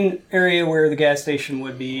main area where the gas station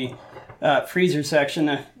would be, freezer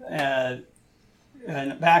section,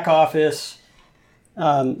 back office,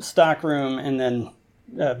 stock room, and then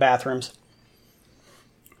bathrooms.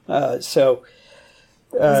 That's not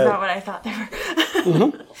what I thought they were.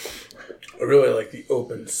 I really like the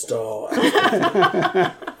open stall.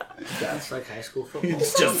 That's like high school football.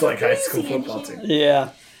 It's just like high school football team. Yeah.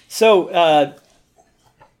 So,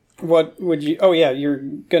 what would you? Oh, yeah, you're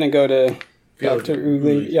gonna go to Dr.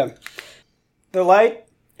 Uli. Yeah. The light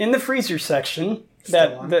in the freezer section.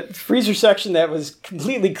 The freezer section that was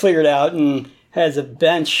completely cleared out and has a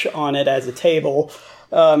bench on it as a table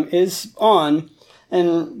is on,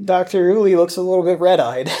 and Dr. Uli looks a little bit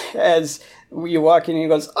red-eyed as you walk in and he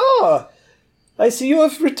goes, "Oh, I see you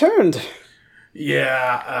have returned.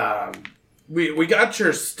 Yeah, we got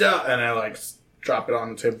your stuff, and I like drop it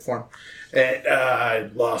on the table for him. And I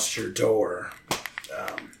lost your door.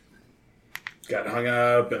 Got hung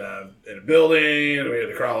up in a building, and we had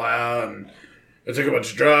to crawl out, and I took a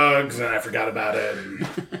bunch of drugs, and I forgot about it. And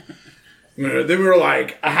then we were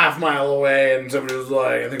like a half mile away, and somebody was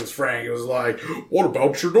like, I think it was Frank, it was like, what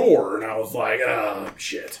about your door? And I was like, oh,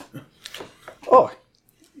 shit. Oh,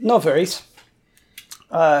 no worries.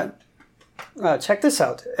 Check this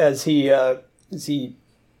out. As he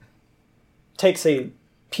takes a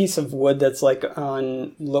piece of wood that's like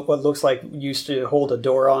on what looks like used to hold a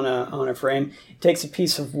door on a frame. He takes a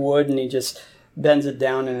piece of wood and he just bends it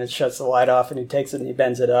down and it shuts the light off. And he takes it and he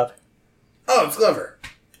bends it up. Oh, it's clever.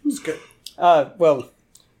 It's good. Well,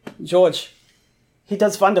 George, he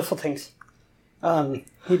does wonderful things.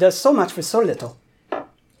 He does so much with so little.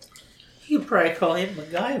 You could probably call him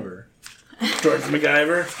MacGyver. George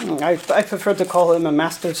MacGyver. I prefer to call him a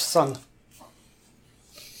master's son.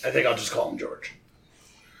 I think I'll just call him George.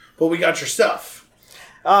 Well, we got your stuff.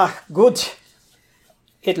 Good.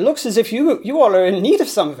 It looks as if you all are in need of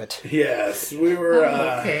some of it. Yes, we were.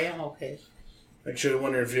 I'm okay. Actually, I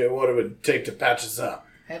wonder what it would take to patch us up.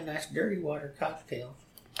 Had a nice dirty water cocktail.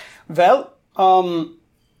 Well,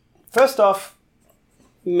 first off,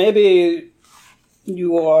 maybe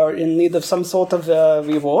you are in need of some sort of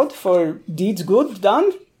reward for deeds good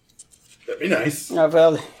done. That'd be nice.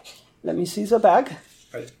 Well, let me see the bag.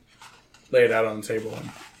 I lay it out on the table.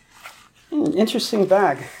 Interesting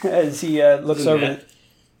bag, as he looks over it.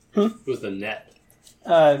 It was the net.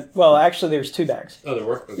 Well, actually, there's two bags. Oh, there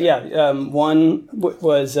were? Okay. Yeah, one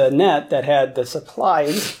was a net that had the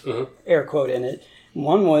supplies, air quote, in it.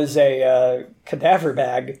 One was a cadaver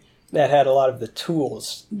bag that had a lot of the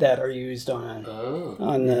tools that are used on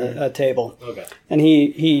a table. Okay. And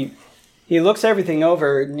he looks everything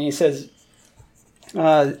over and he says,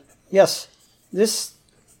 "Yes, this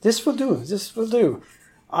will do. This will do.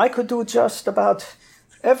 I could do just about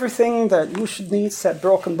everything that you should need. Set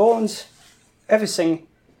broken bones, everything.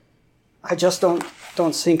 I just don't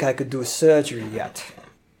think I could do surgery yet.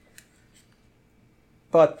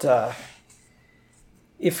 But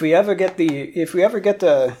if we ever get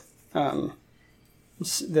the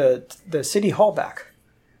city hall back,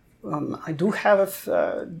 I do have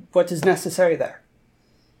what is necessary there.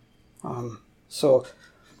 So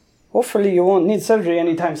hopefully you won't need surgery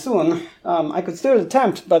anytime soon. I could still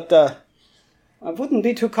attempt, but I wouldn't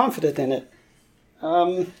be too confident in it.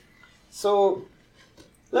 So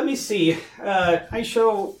let me see. I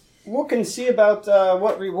shall look and see about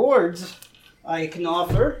what rewards I can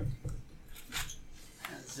offer."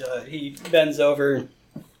 As he bends over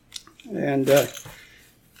and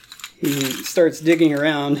he starts digging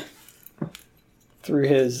around through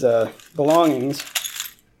his belongings.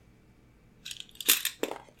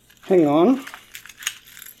 Hang on.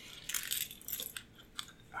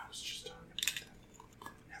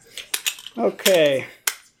 Okay.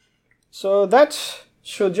 So that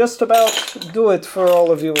should just about do it for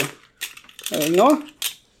all of you. No?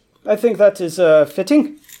 I think that is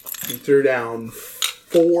fitting. He threw down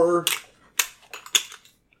 4.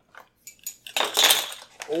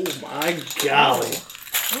 Oh my golly.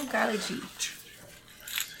 Oh, golly gee.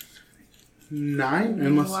 9?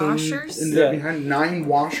 Unless Washers? in there behind 9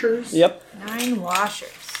 washers? Yep. 9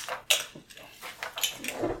 washers.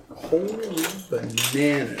 Holy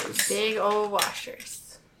bananas. Big old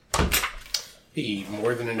washers. Be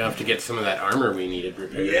more than enough to get some of that armor we needed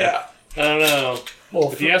repaired. Yeah. I don't know.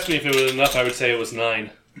 Well, If you asked me if it was enough, I would say it was 9.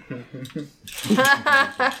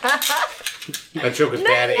 That joke was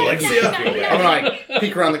bad. Alexia, I'm gonna like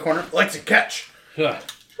peek around the corner. Alexia, catch. Huh.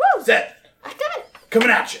 Set. I got it. Coming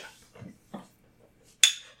at you.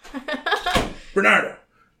 Bernardo.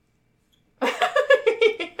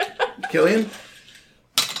 Killian.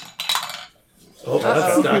 Oh,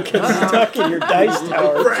 that's stuck. Stuck in your dice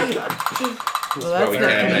tower. Frank. Well, that's we not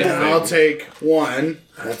can. good. And I'll take 1.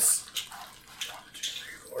 That's 1, 2,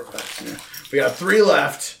 3, 4, 5. Yeah. We got 3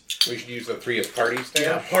 left. We should use the 3 as party stash.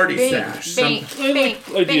 Yeah, party Bank, stash. bank, I bank,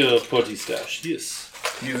 like idea bank. of party stash. Yes.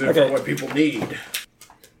 Use it Okay. for what people need.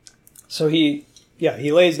 So he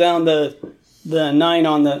lays down the 9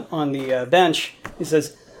 on the bench. He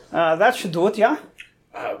says, "That should do it, yeah."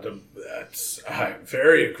 That's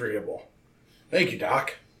very agreeable. Thank you,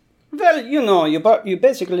 Doc. Well, you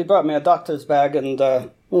basically brought me a doctor's bag, and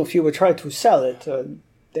well, if you would try to sell it,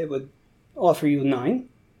 they would offer you 9.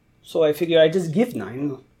 So I figured I'd just give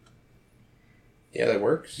 9. Yeah, that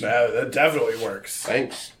works. That definitely works.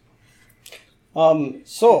 Thanks.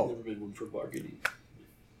 So Never been one for bargaining.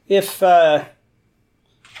 if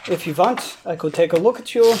if you want, I could take a look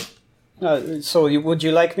at you. Would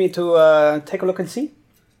you like me to take a look and see?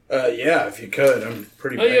 Yeah, if you could. I'm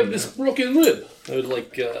pretty I banged have this up. broken rib. I would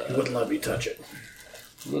like. He wouldn't let me touch it.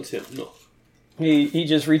 Not him. No. He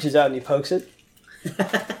just reaches out and he pokes it.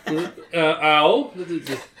 Ow.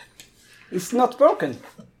 It's not broken.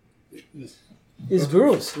 It's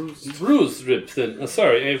bruised. Bruised rib. Then.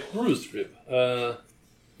 Sorry, I have bruised rib.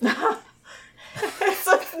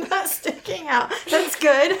 It's not sticking out. That's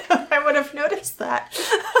good. I would have noticed that.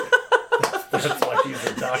 That's why he's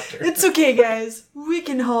a doctor. It's okay, guys. We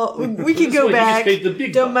can go why he gets back. paid the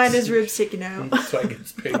big Don't mind bucks. his ribs sticking out. That's why he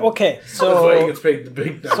gets paid. Okay, That's why he so gets paid the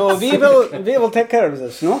big nuts. we will take care of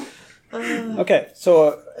this, no? Okay,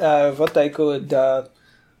 so what I could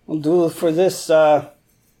do for this?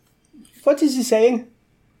 What is he saying?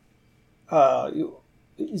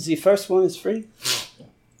 The first one is free.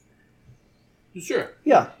 Sure.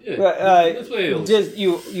 Yeah. Yeah, that's what it is. Just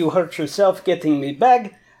you hurt yourself getting me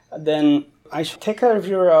back, then I should take care of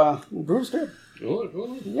your bruised rib.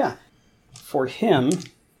 Well, Yeah. For him,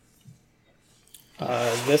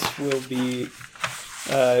 this will be.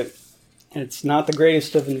 It's not the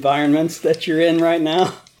greatest of environments that you're in right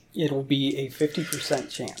now. It'll be a 50%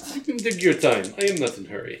 chance. you can take your time. I am not in a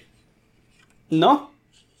hurry. No?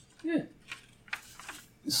 Yeah.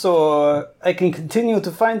 So I can continue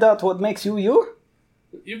to find out what makes you you?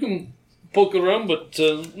 You can poke around, but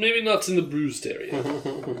maybe not in the bruised area.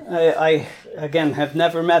 I again, have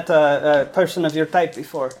never met a person of your type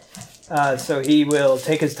before. So he will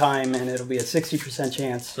take his time, and it'll be a 60%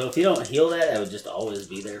 chance. So if you don't heal that, it would just always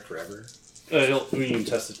be there forever. We can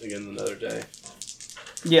test it again another day.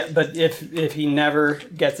 Yeah, but if he never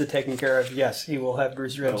gets it taken care of, yes, he will have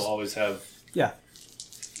bruised I ribs. will always have. Yeah,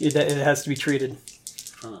 it has to be treated.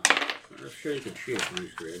 Huh. I'm sure you could treat a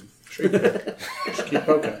bruised rib. Just keep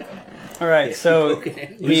poking. All right, so Okay.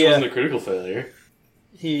 At least it wasn't a critical failure.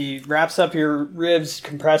 he wraps up your ribs,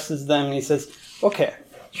 compresses them, and he says, "Okay,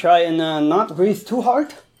 try and not breathe too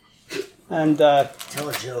hard, and Tell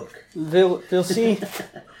a joke. we'll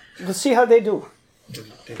see how they do."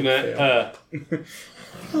 Can I?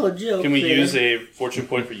 Tell a joke. Can we man. use a fortune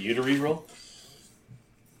point for you to reroll?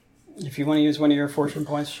 If you want to use one of your fortune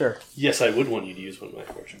points, sure. Yes, I would want you to use one of my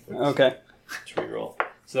fortune points Okay, to reroll.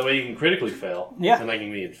 So that way you can critically fail, Yeah. and I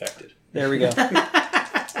can be infected. there we go.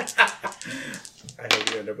 I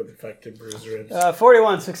hope you end up with infected bruised ribs.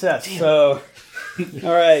 41 success. So,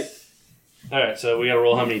 all right. All right, so we got to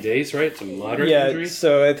roll how many days, right? It's a moderate Yeah, injury.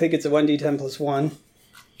 so I think it's a 1d10 plus 1.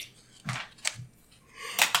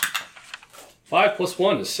 5 plus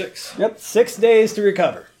 1 is 6. Yep, 6 days to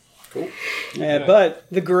recover. Cool. But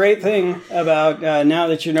the great thing about now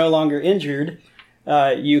that you're no longer injured,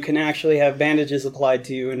 you can actually have bandages applied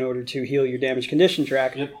to you in order to heal your damaged condition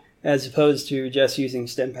track, Yep. as opposed to just using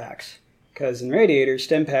stim packs. Because in Radiator,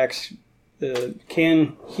 stim packs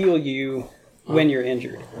can heal you when you're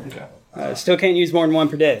injured. Okay. Still can't use more than one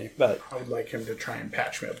per day, but I would like him to try and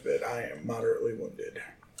patch me up a bit. I am moderately wounded.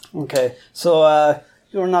 okay. So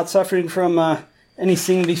you're not suffering from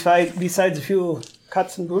anything besides a few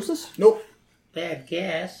cuts and bruises? Nope. Bad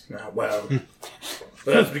gas. Well,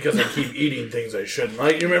 but that's because I keep eating things I shouldn't.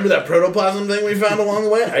 Like, you remember that protoplasm thing we found along the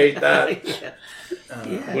way? I ate that.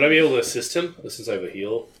 Would I be able to assist him, since I have a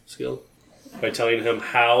heal skill, by telling him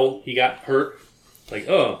how he got hurt? Like,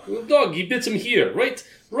 oh, little dog, he bit him here, right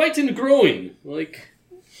in the groin. Like,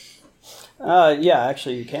 Yeah,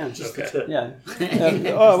 actually you can. okay. Yeah.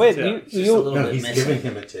 Oh wait, Yeah. Just a you little No, bit he's missing. giving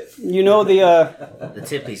him a tip. you know The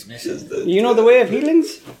tip he's missing. the way of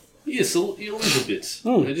healings? Yes, a little bit.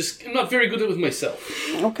 I'm not very good at it with myself.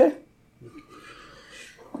 Okay.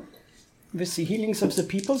 With the healings of the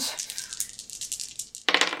peoples.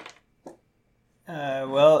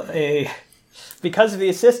 Because of the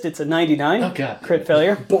assist, it's a 99 Oh, God. crit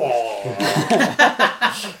failure. You're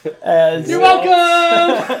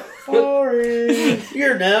welcome! Sorry.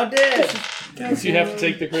 You're now dead. Guess you have to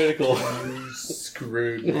take the critical.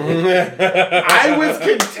 Screwed. I was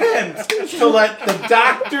content to let the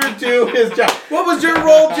doctor do his job. What was your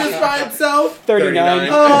roll just by itself? 39.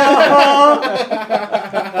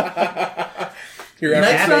 You're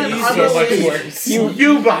Next time, I'm so gonna much leave worse.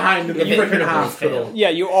 you behind in the Yeah, freaking critically hospital. failed. Yeah,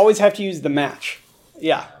 you always have to use the match.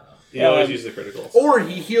 Yeah. You always use the criticals. Or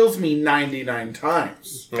he heals me 99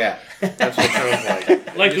 times. Yeah, that's what it sounds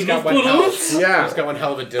like. Like He's the got one Wolf Yeah. He's got one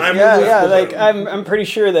hell of a distance. Yeah, like I'm pretty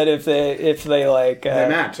sure that if they like They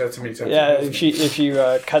match. That's how many times. yeah, he heals me. if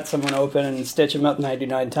you cut someone open and stitch them up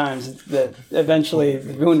 99 times, that eventually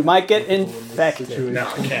the wound might get infected. No,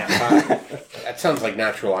 I can't. That sounds like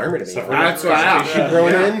natural armor to me. That's what I have.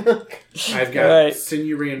 Growing in. I've got Right.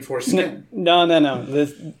 sinew reinforced skin. No.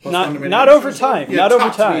 This, not fundamental over time. You Not over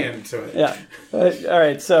talked me time. into it. Yeah. All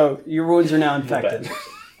right. So your wounds are now infected.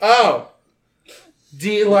 Oh,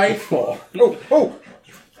 delightful. Burn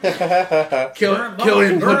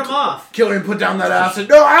Killian, him off. Killian, put down that acid.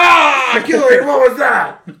 No, Killian, what was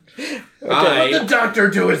that? Let the doctor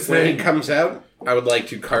do his When he thing. comes out, I would like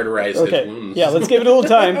to cauterize Okay. his wounds. Yeah. Let's give it a little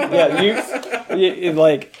time. Yeah. You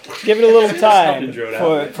like give it a little time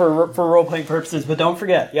for role playing purposes, but don't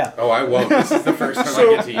forget. Yeah. Oh, I won't. This is the first time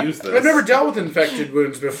I get to use this. I've never dealt with infected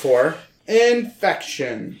wounds before.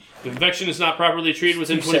 Infection. If infection is not properly treated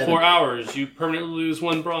within 24 hours, you permanently lose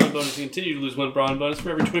 1 brawn bonus. You continue to lose 1 brawn bonus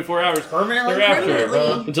for every 24 hours Permanently? thereafter.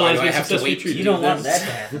 Until Why it do I has have been to wait? successfully treated. You don't want that to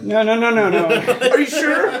happen. No. Are you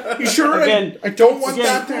sure? You sure? Again- I don't want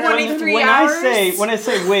that to happen. 23 when hours? when I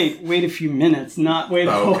say wait a few minutes, not wait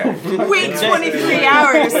a Oh, okay. whole Wait 23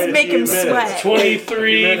 hours. Make him sweat.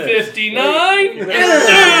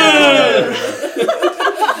 23:59.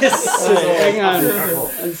 Hang on.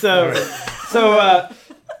 And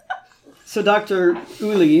so Dr.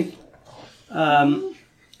 Uli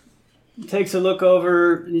takes a look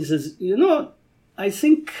over and he says, I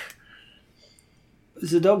think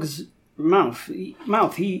the dog's mouth,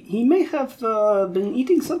 he may have been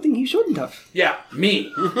eating something he shouldn't have. Yeah,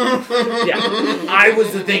 me. Yeah, I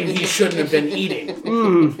was the thing he shouldn't have been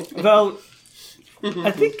eating. Well,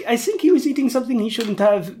 I think he was eating something he shouldn't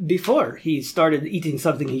have before he started eating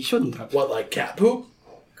something he shouldn't have. What, like cat poop?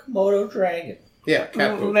 Komodo dragon. Yeah,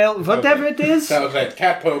 cat poop. Well, whatever it is. That was it.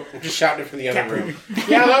 Cat poop. I'm just shouting it from the other room.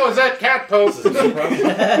 Yeah, that was it. Cat poop.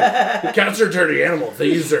 Cats are dirty animals. They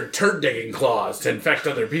use their turd digging claws to infect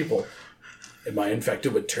other people. Am I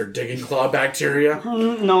infected with turd digging claw bacteria?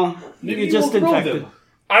 No, Maybe you you just won't grow infected. them.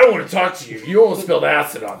 I don't want to talk to you. You almost spilled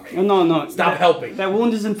acid on me. No. Stop helping. That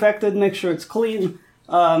wound is infected. Make sure it's clean.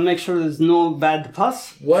 Make sure there's no bad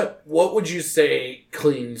pus. What would you say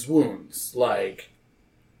cleans wounds? Like,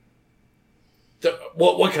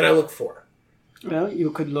 what can I look for? Well,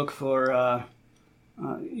 you could look for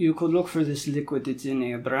this liquid. It's in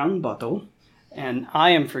a brown bottle, and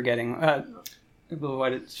I am forgetting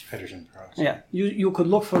what it's. Hydrogen peroxide. Yeah, you could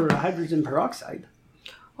look for hydrogen peroxide.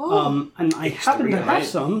 Oh. And I happen to have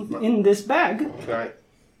some in this bag. Right.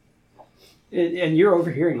 And you're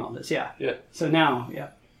overhearing all this, yeah. Yeah. So now, yeah.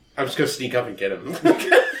 I'm just gonna sneak up and get him.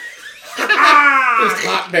 This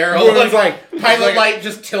hot barrel. It's like pilot light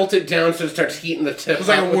just tilted down so it starts heating the tip. There's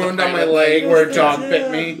like a wound on my leg where a dog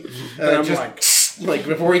bit me. And I'm just like, like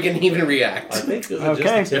before he can even react. I think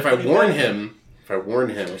Okay. If I warn him,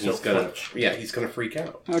 he's gonna freak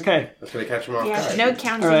out. Okay. That's gonna catch him off Yeah, guard. no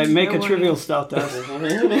counting. All right, make no a warning. trivial stealth test. He's gonna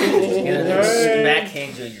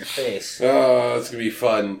backhand you in your face. Oh, it's gonna be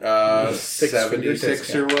fun. 6-finger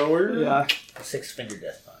 76 or discount. lower. Yeah. 6-finger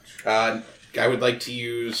death punch. I would like to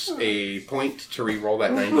use a point to re-roll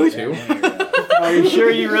that 92. Are you sure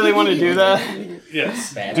you really want to do that?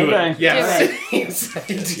 Yes. Bad. Do Okay. it. Yes, yes, I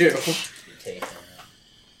do.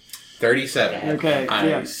 37. Okay, I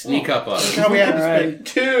yeah. sneak up on him. now we have to All right. spend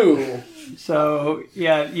 2. So,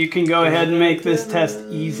 yeah, you can go ahead and make this test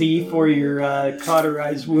easy for your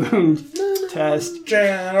cauterized wound test.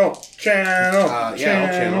 Channel. Yeah, I'll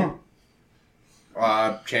channel.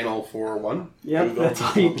 Channel for 1. Yep, that's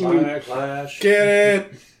all you can do. Backlash. Get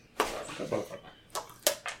it.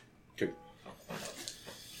 2.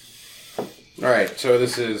 Alright, so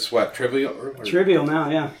this is what? Trivial? Or Trivial now,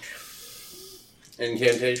 yeah.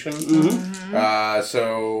 incantation?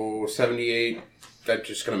 So 78. That's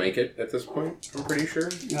just gonna make it at this point, I'm pretty sure.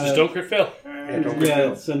 Just don't crit fail. Yeah, don't crit Yeah,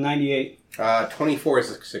 fail. it's a 98. 24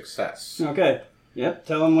 is a success. Okay. Yep,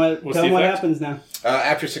 tell him what What's the effect? happens now.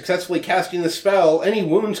 After successfully casting the spell, any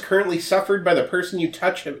wounds currently suffered by the person you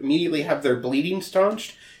touch immediately have their bleeding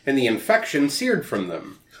staunched and the infection seared from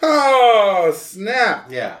them. Oh,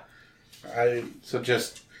 snap. Yeah.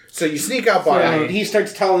 So you sneak up on Yeah, me. he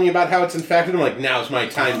starts telling me about how it's infected. I'm like, now's my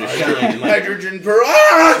time to shine. And like, Hydrogen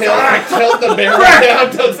peroxide. I tilt the barrel down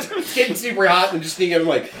until it's getting super hot and just sneak up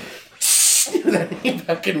like, that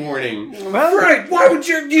fucking warning. Well, Right, why would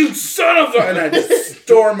you son of a... And I just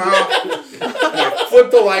storm out. And I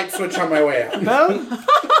flip the light switch on my way out. well,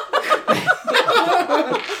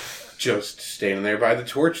 Just standing there by the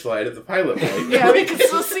torchlight of the pilot light. Yeah, we can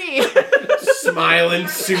still see. smiling,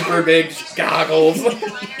 super big goggles.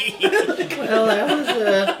 Well,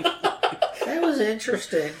 that was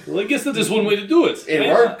interesting. Well, I guess that is one way to do it. It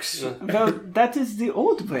works. Well, that is the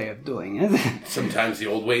old way of doing it. Sometimes the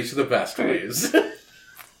old ways are the best ways.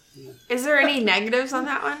 Is there any negatives on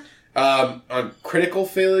that one? On critical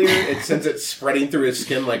failure, it sends it spreading through his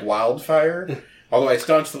skin like wildfire. Although I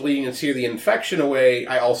staunch the bleeding and sear the infection away,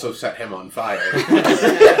 I also set him on fire.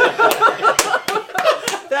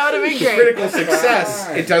 That would have been great. Critical success,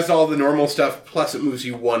 it does all the normal stuff, plus it moves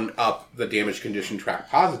you one up the damage condition track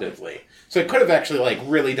positively. So it could have actually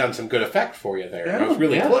really done some good effect for you there. It was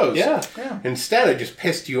really close. Yeah. Instead, it just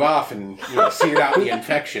pissed you off and seared out the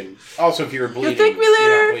infection. Also, if you were bleeding, thank me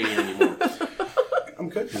later. you're not bleeding anymore. I'm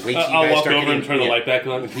good. Wait till you I'll guys walk start over and turn the light back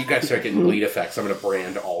on. If you guys start getting bleed effects, I'm going to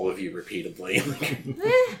brand all of you repeatedly.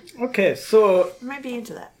 Okay, so I might be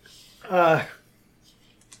into that.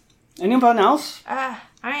 anyone else? I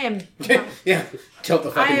am Yeah, tilt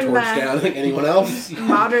the fucking I am, torch down like anyone else.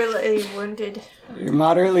 moderately wounded. You're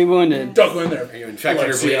moderately wounded. Don't go in there. Are you infected or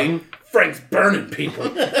Alexia. bleeding? Frank's burning people.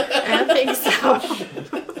 I don't think so.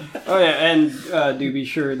 Oh yeah, and do be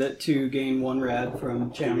sure that to gain 1 rad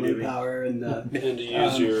from channeling power, and And to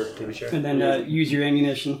use your... and then use your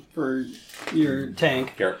ammunition for your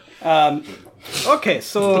tank. Here. Okay,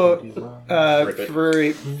 so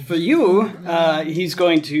for you, he's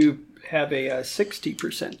going to have a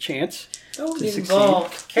 60% chance. Don't To get succeed.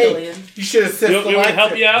 involved, Hey, Killian. you should assist You want me to Alexia.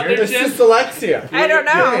 help you out there, Jim? Assist Alexia. I don't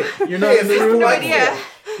know. You're not in the room. No idea.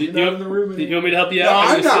 You want me to help you No, out?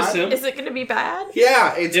 I'm Assist not. him? Is it going to be bad?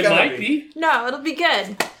 Yeah, it's It gonna might be. No, it'll be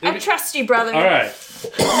good. I trust you, brother. All right.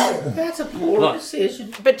 That's a poor Look.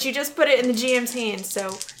 decision. But you just put it in the GM's hands,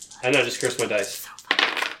 so I know, just curse my dice.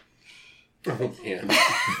 Yeah.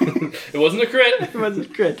 It wasn't a crit. It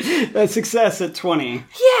wasn't good. A success at 20.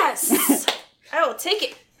 yes, I will take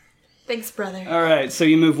it. Thanks, brother. All right, so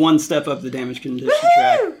you move 1 step up the damage condition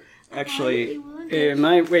track. Actually,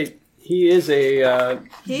 he is a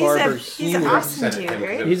barber. He's an awesome dude,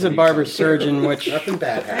 right? He's a barber surgeon, which Nothing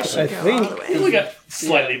bad I happened. should I go think- all the He way. only got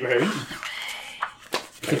slightly burned.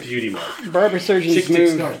 It's a beauty mark. barber surgeons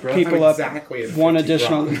move people up exactly at 1 50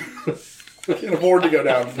 additional. Can't afford to go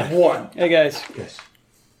down 1. Hey guys, Yes.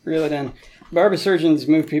 reel it in. Barber surgeons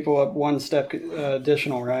move people up 1 step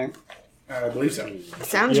additional, right? I believe so.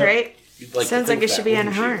 Sounds right. You'd like to Sounds like think it should that, be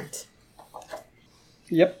wouldn't you? unharmed.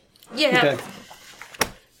 Yep. Yeah. Okay.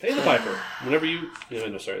 Pay the piper. Whenever you...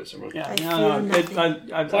 No, sorry, that's wrong. Yeah. I No, feel no.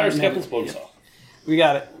 nothing. Fire I scalpels, bones off. We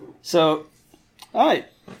got it. So, all right.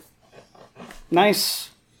 Nice,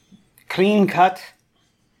 clean cut.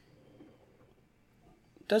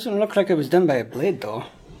 Doesn't look like it was done by a blade, though.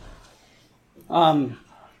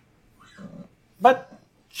 But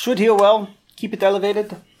should heal well. Keep it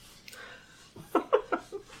elevated.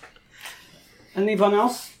 Anyone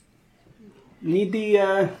else need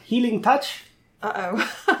the healing touch? Uh-oh.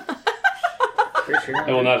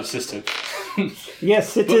 I will not assist him.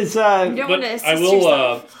 Yes, it is. You don't But want to assist I will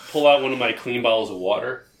yourself. pull out one of my clean bottles of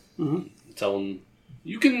water. Tell him,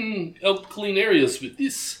 you can help clean areas with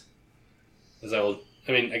this. As I will,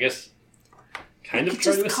 I mean, I guess, kind of could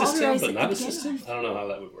try to just assist him, cauterize but it not to assist begin him. I don't know how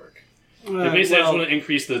that would work. well, Basically, I just want to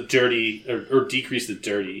increase the dirty, or decrease the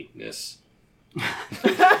dirtiness.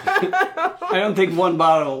 I don't think 1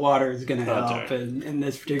 bottle of water is going to Oh, help sorry. in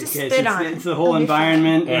this particular Just case. spit on It's it. the whole It'll be fine.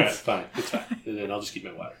 environment. Alright, It's- fine. It's fine. And then I'll just keep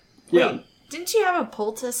my water. yeah. Didn't you have a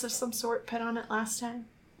poultice of some sort put on it last time?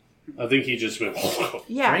 I think he just went,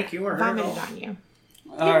 Yeah. Frank, you were hurt. vomited on you.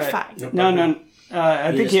 All You're right. fine. No.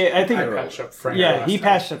 I think. I think. I patched up Frank. Yeah, last he time.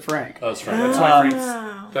 patched up Frank. oh, that's fine. That's why Frank's.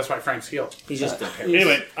 Oh. That's why Frank's healed. He's just prepared.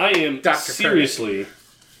 Anyway, I am Dr. seriously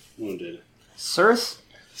wounded. Sirs?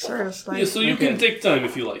 Seriously. Yeah, so you Okay. can take time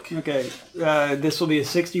if you like. Okay. This will be a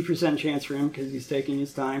 60% chance for him because he's taking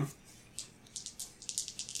his time.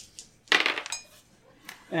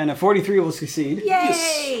 And a 43 will succeed.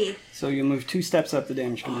 Yay! So you move 2 steps up the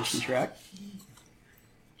damage condition track.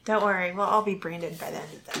 Don't worry, we'll all be branded by the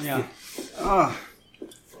end of this. Yeah. Oh.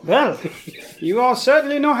 Well, you all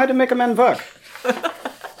certainly know how to make a man work.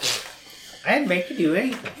 I didn't make you do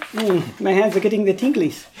anything. My hands are getting the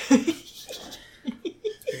tinglies.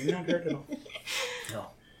 You're not hurt at all. No.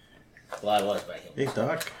 Well, I was back in. Hey,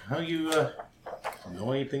 Doc, how you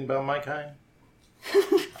know anything about my kind?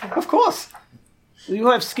 Of course. You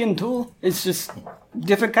have skin too. It's just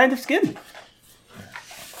different kind of skin.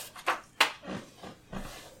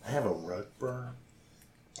 I have a rug burn.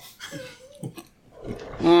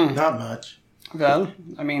 Not much. Well,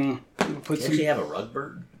 I mean, we'll put You some. actually have a rug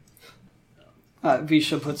burn? We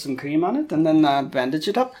shall put some cream on it and then bandage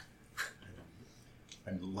it up.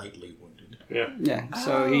 I'm lightly wounded. Yeah. Yeah.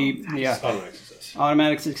 So Automatic success.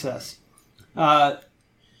 automatic success.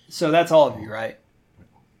 So that's all of you, right?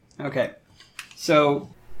 Okay. So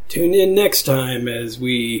tune in next time as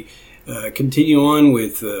we continue on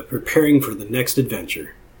with preparing for the next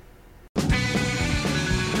adventure.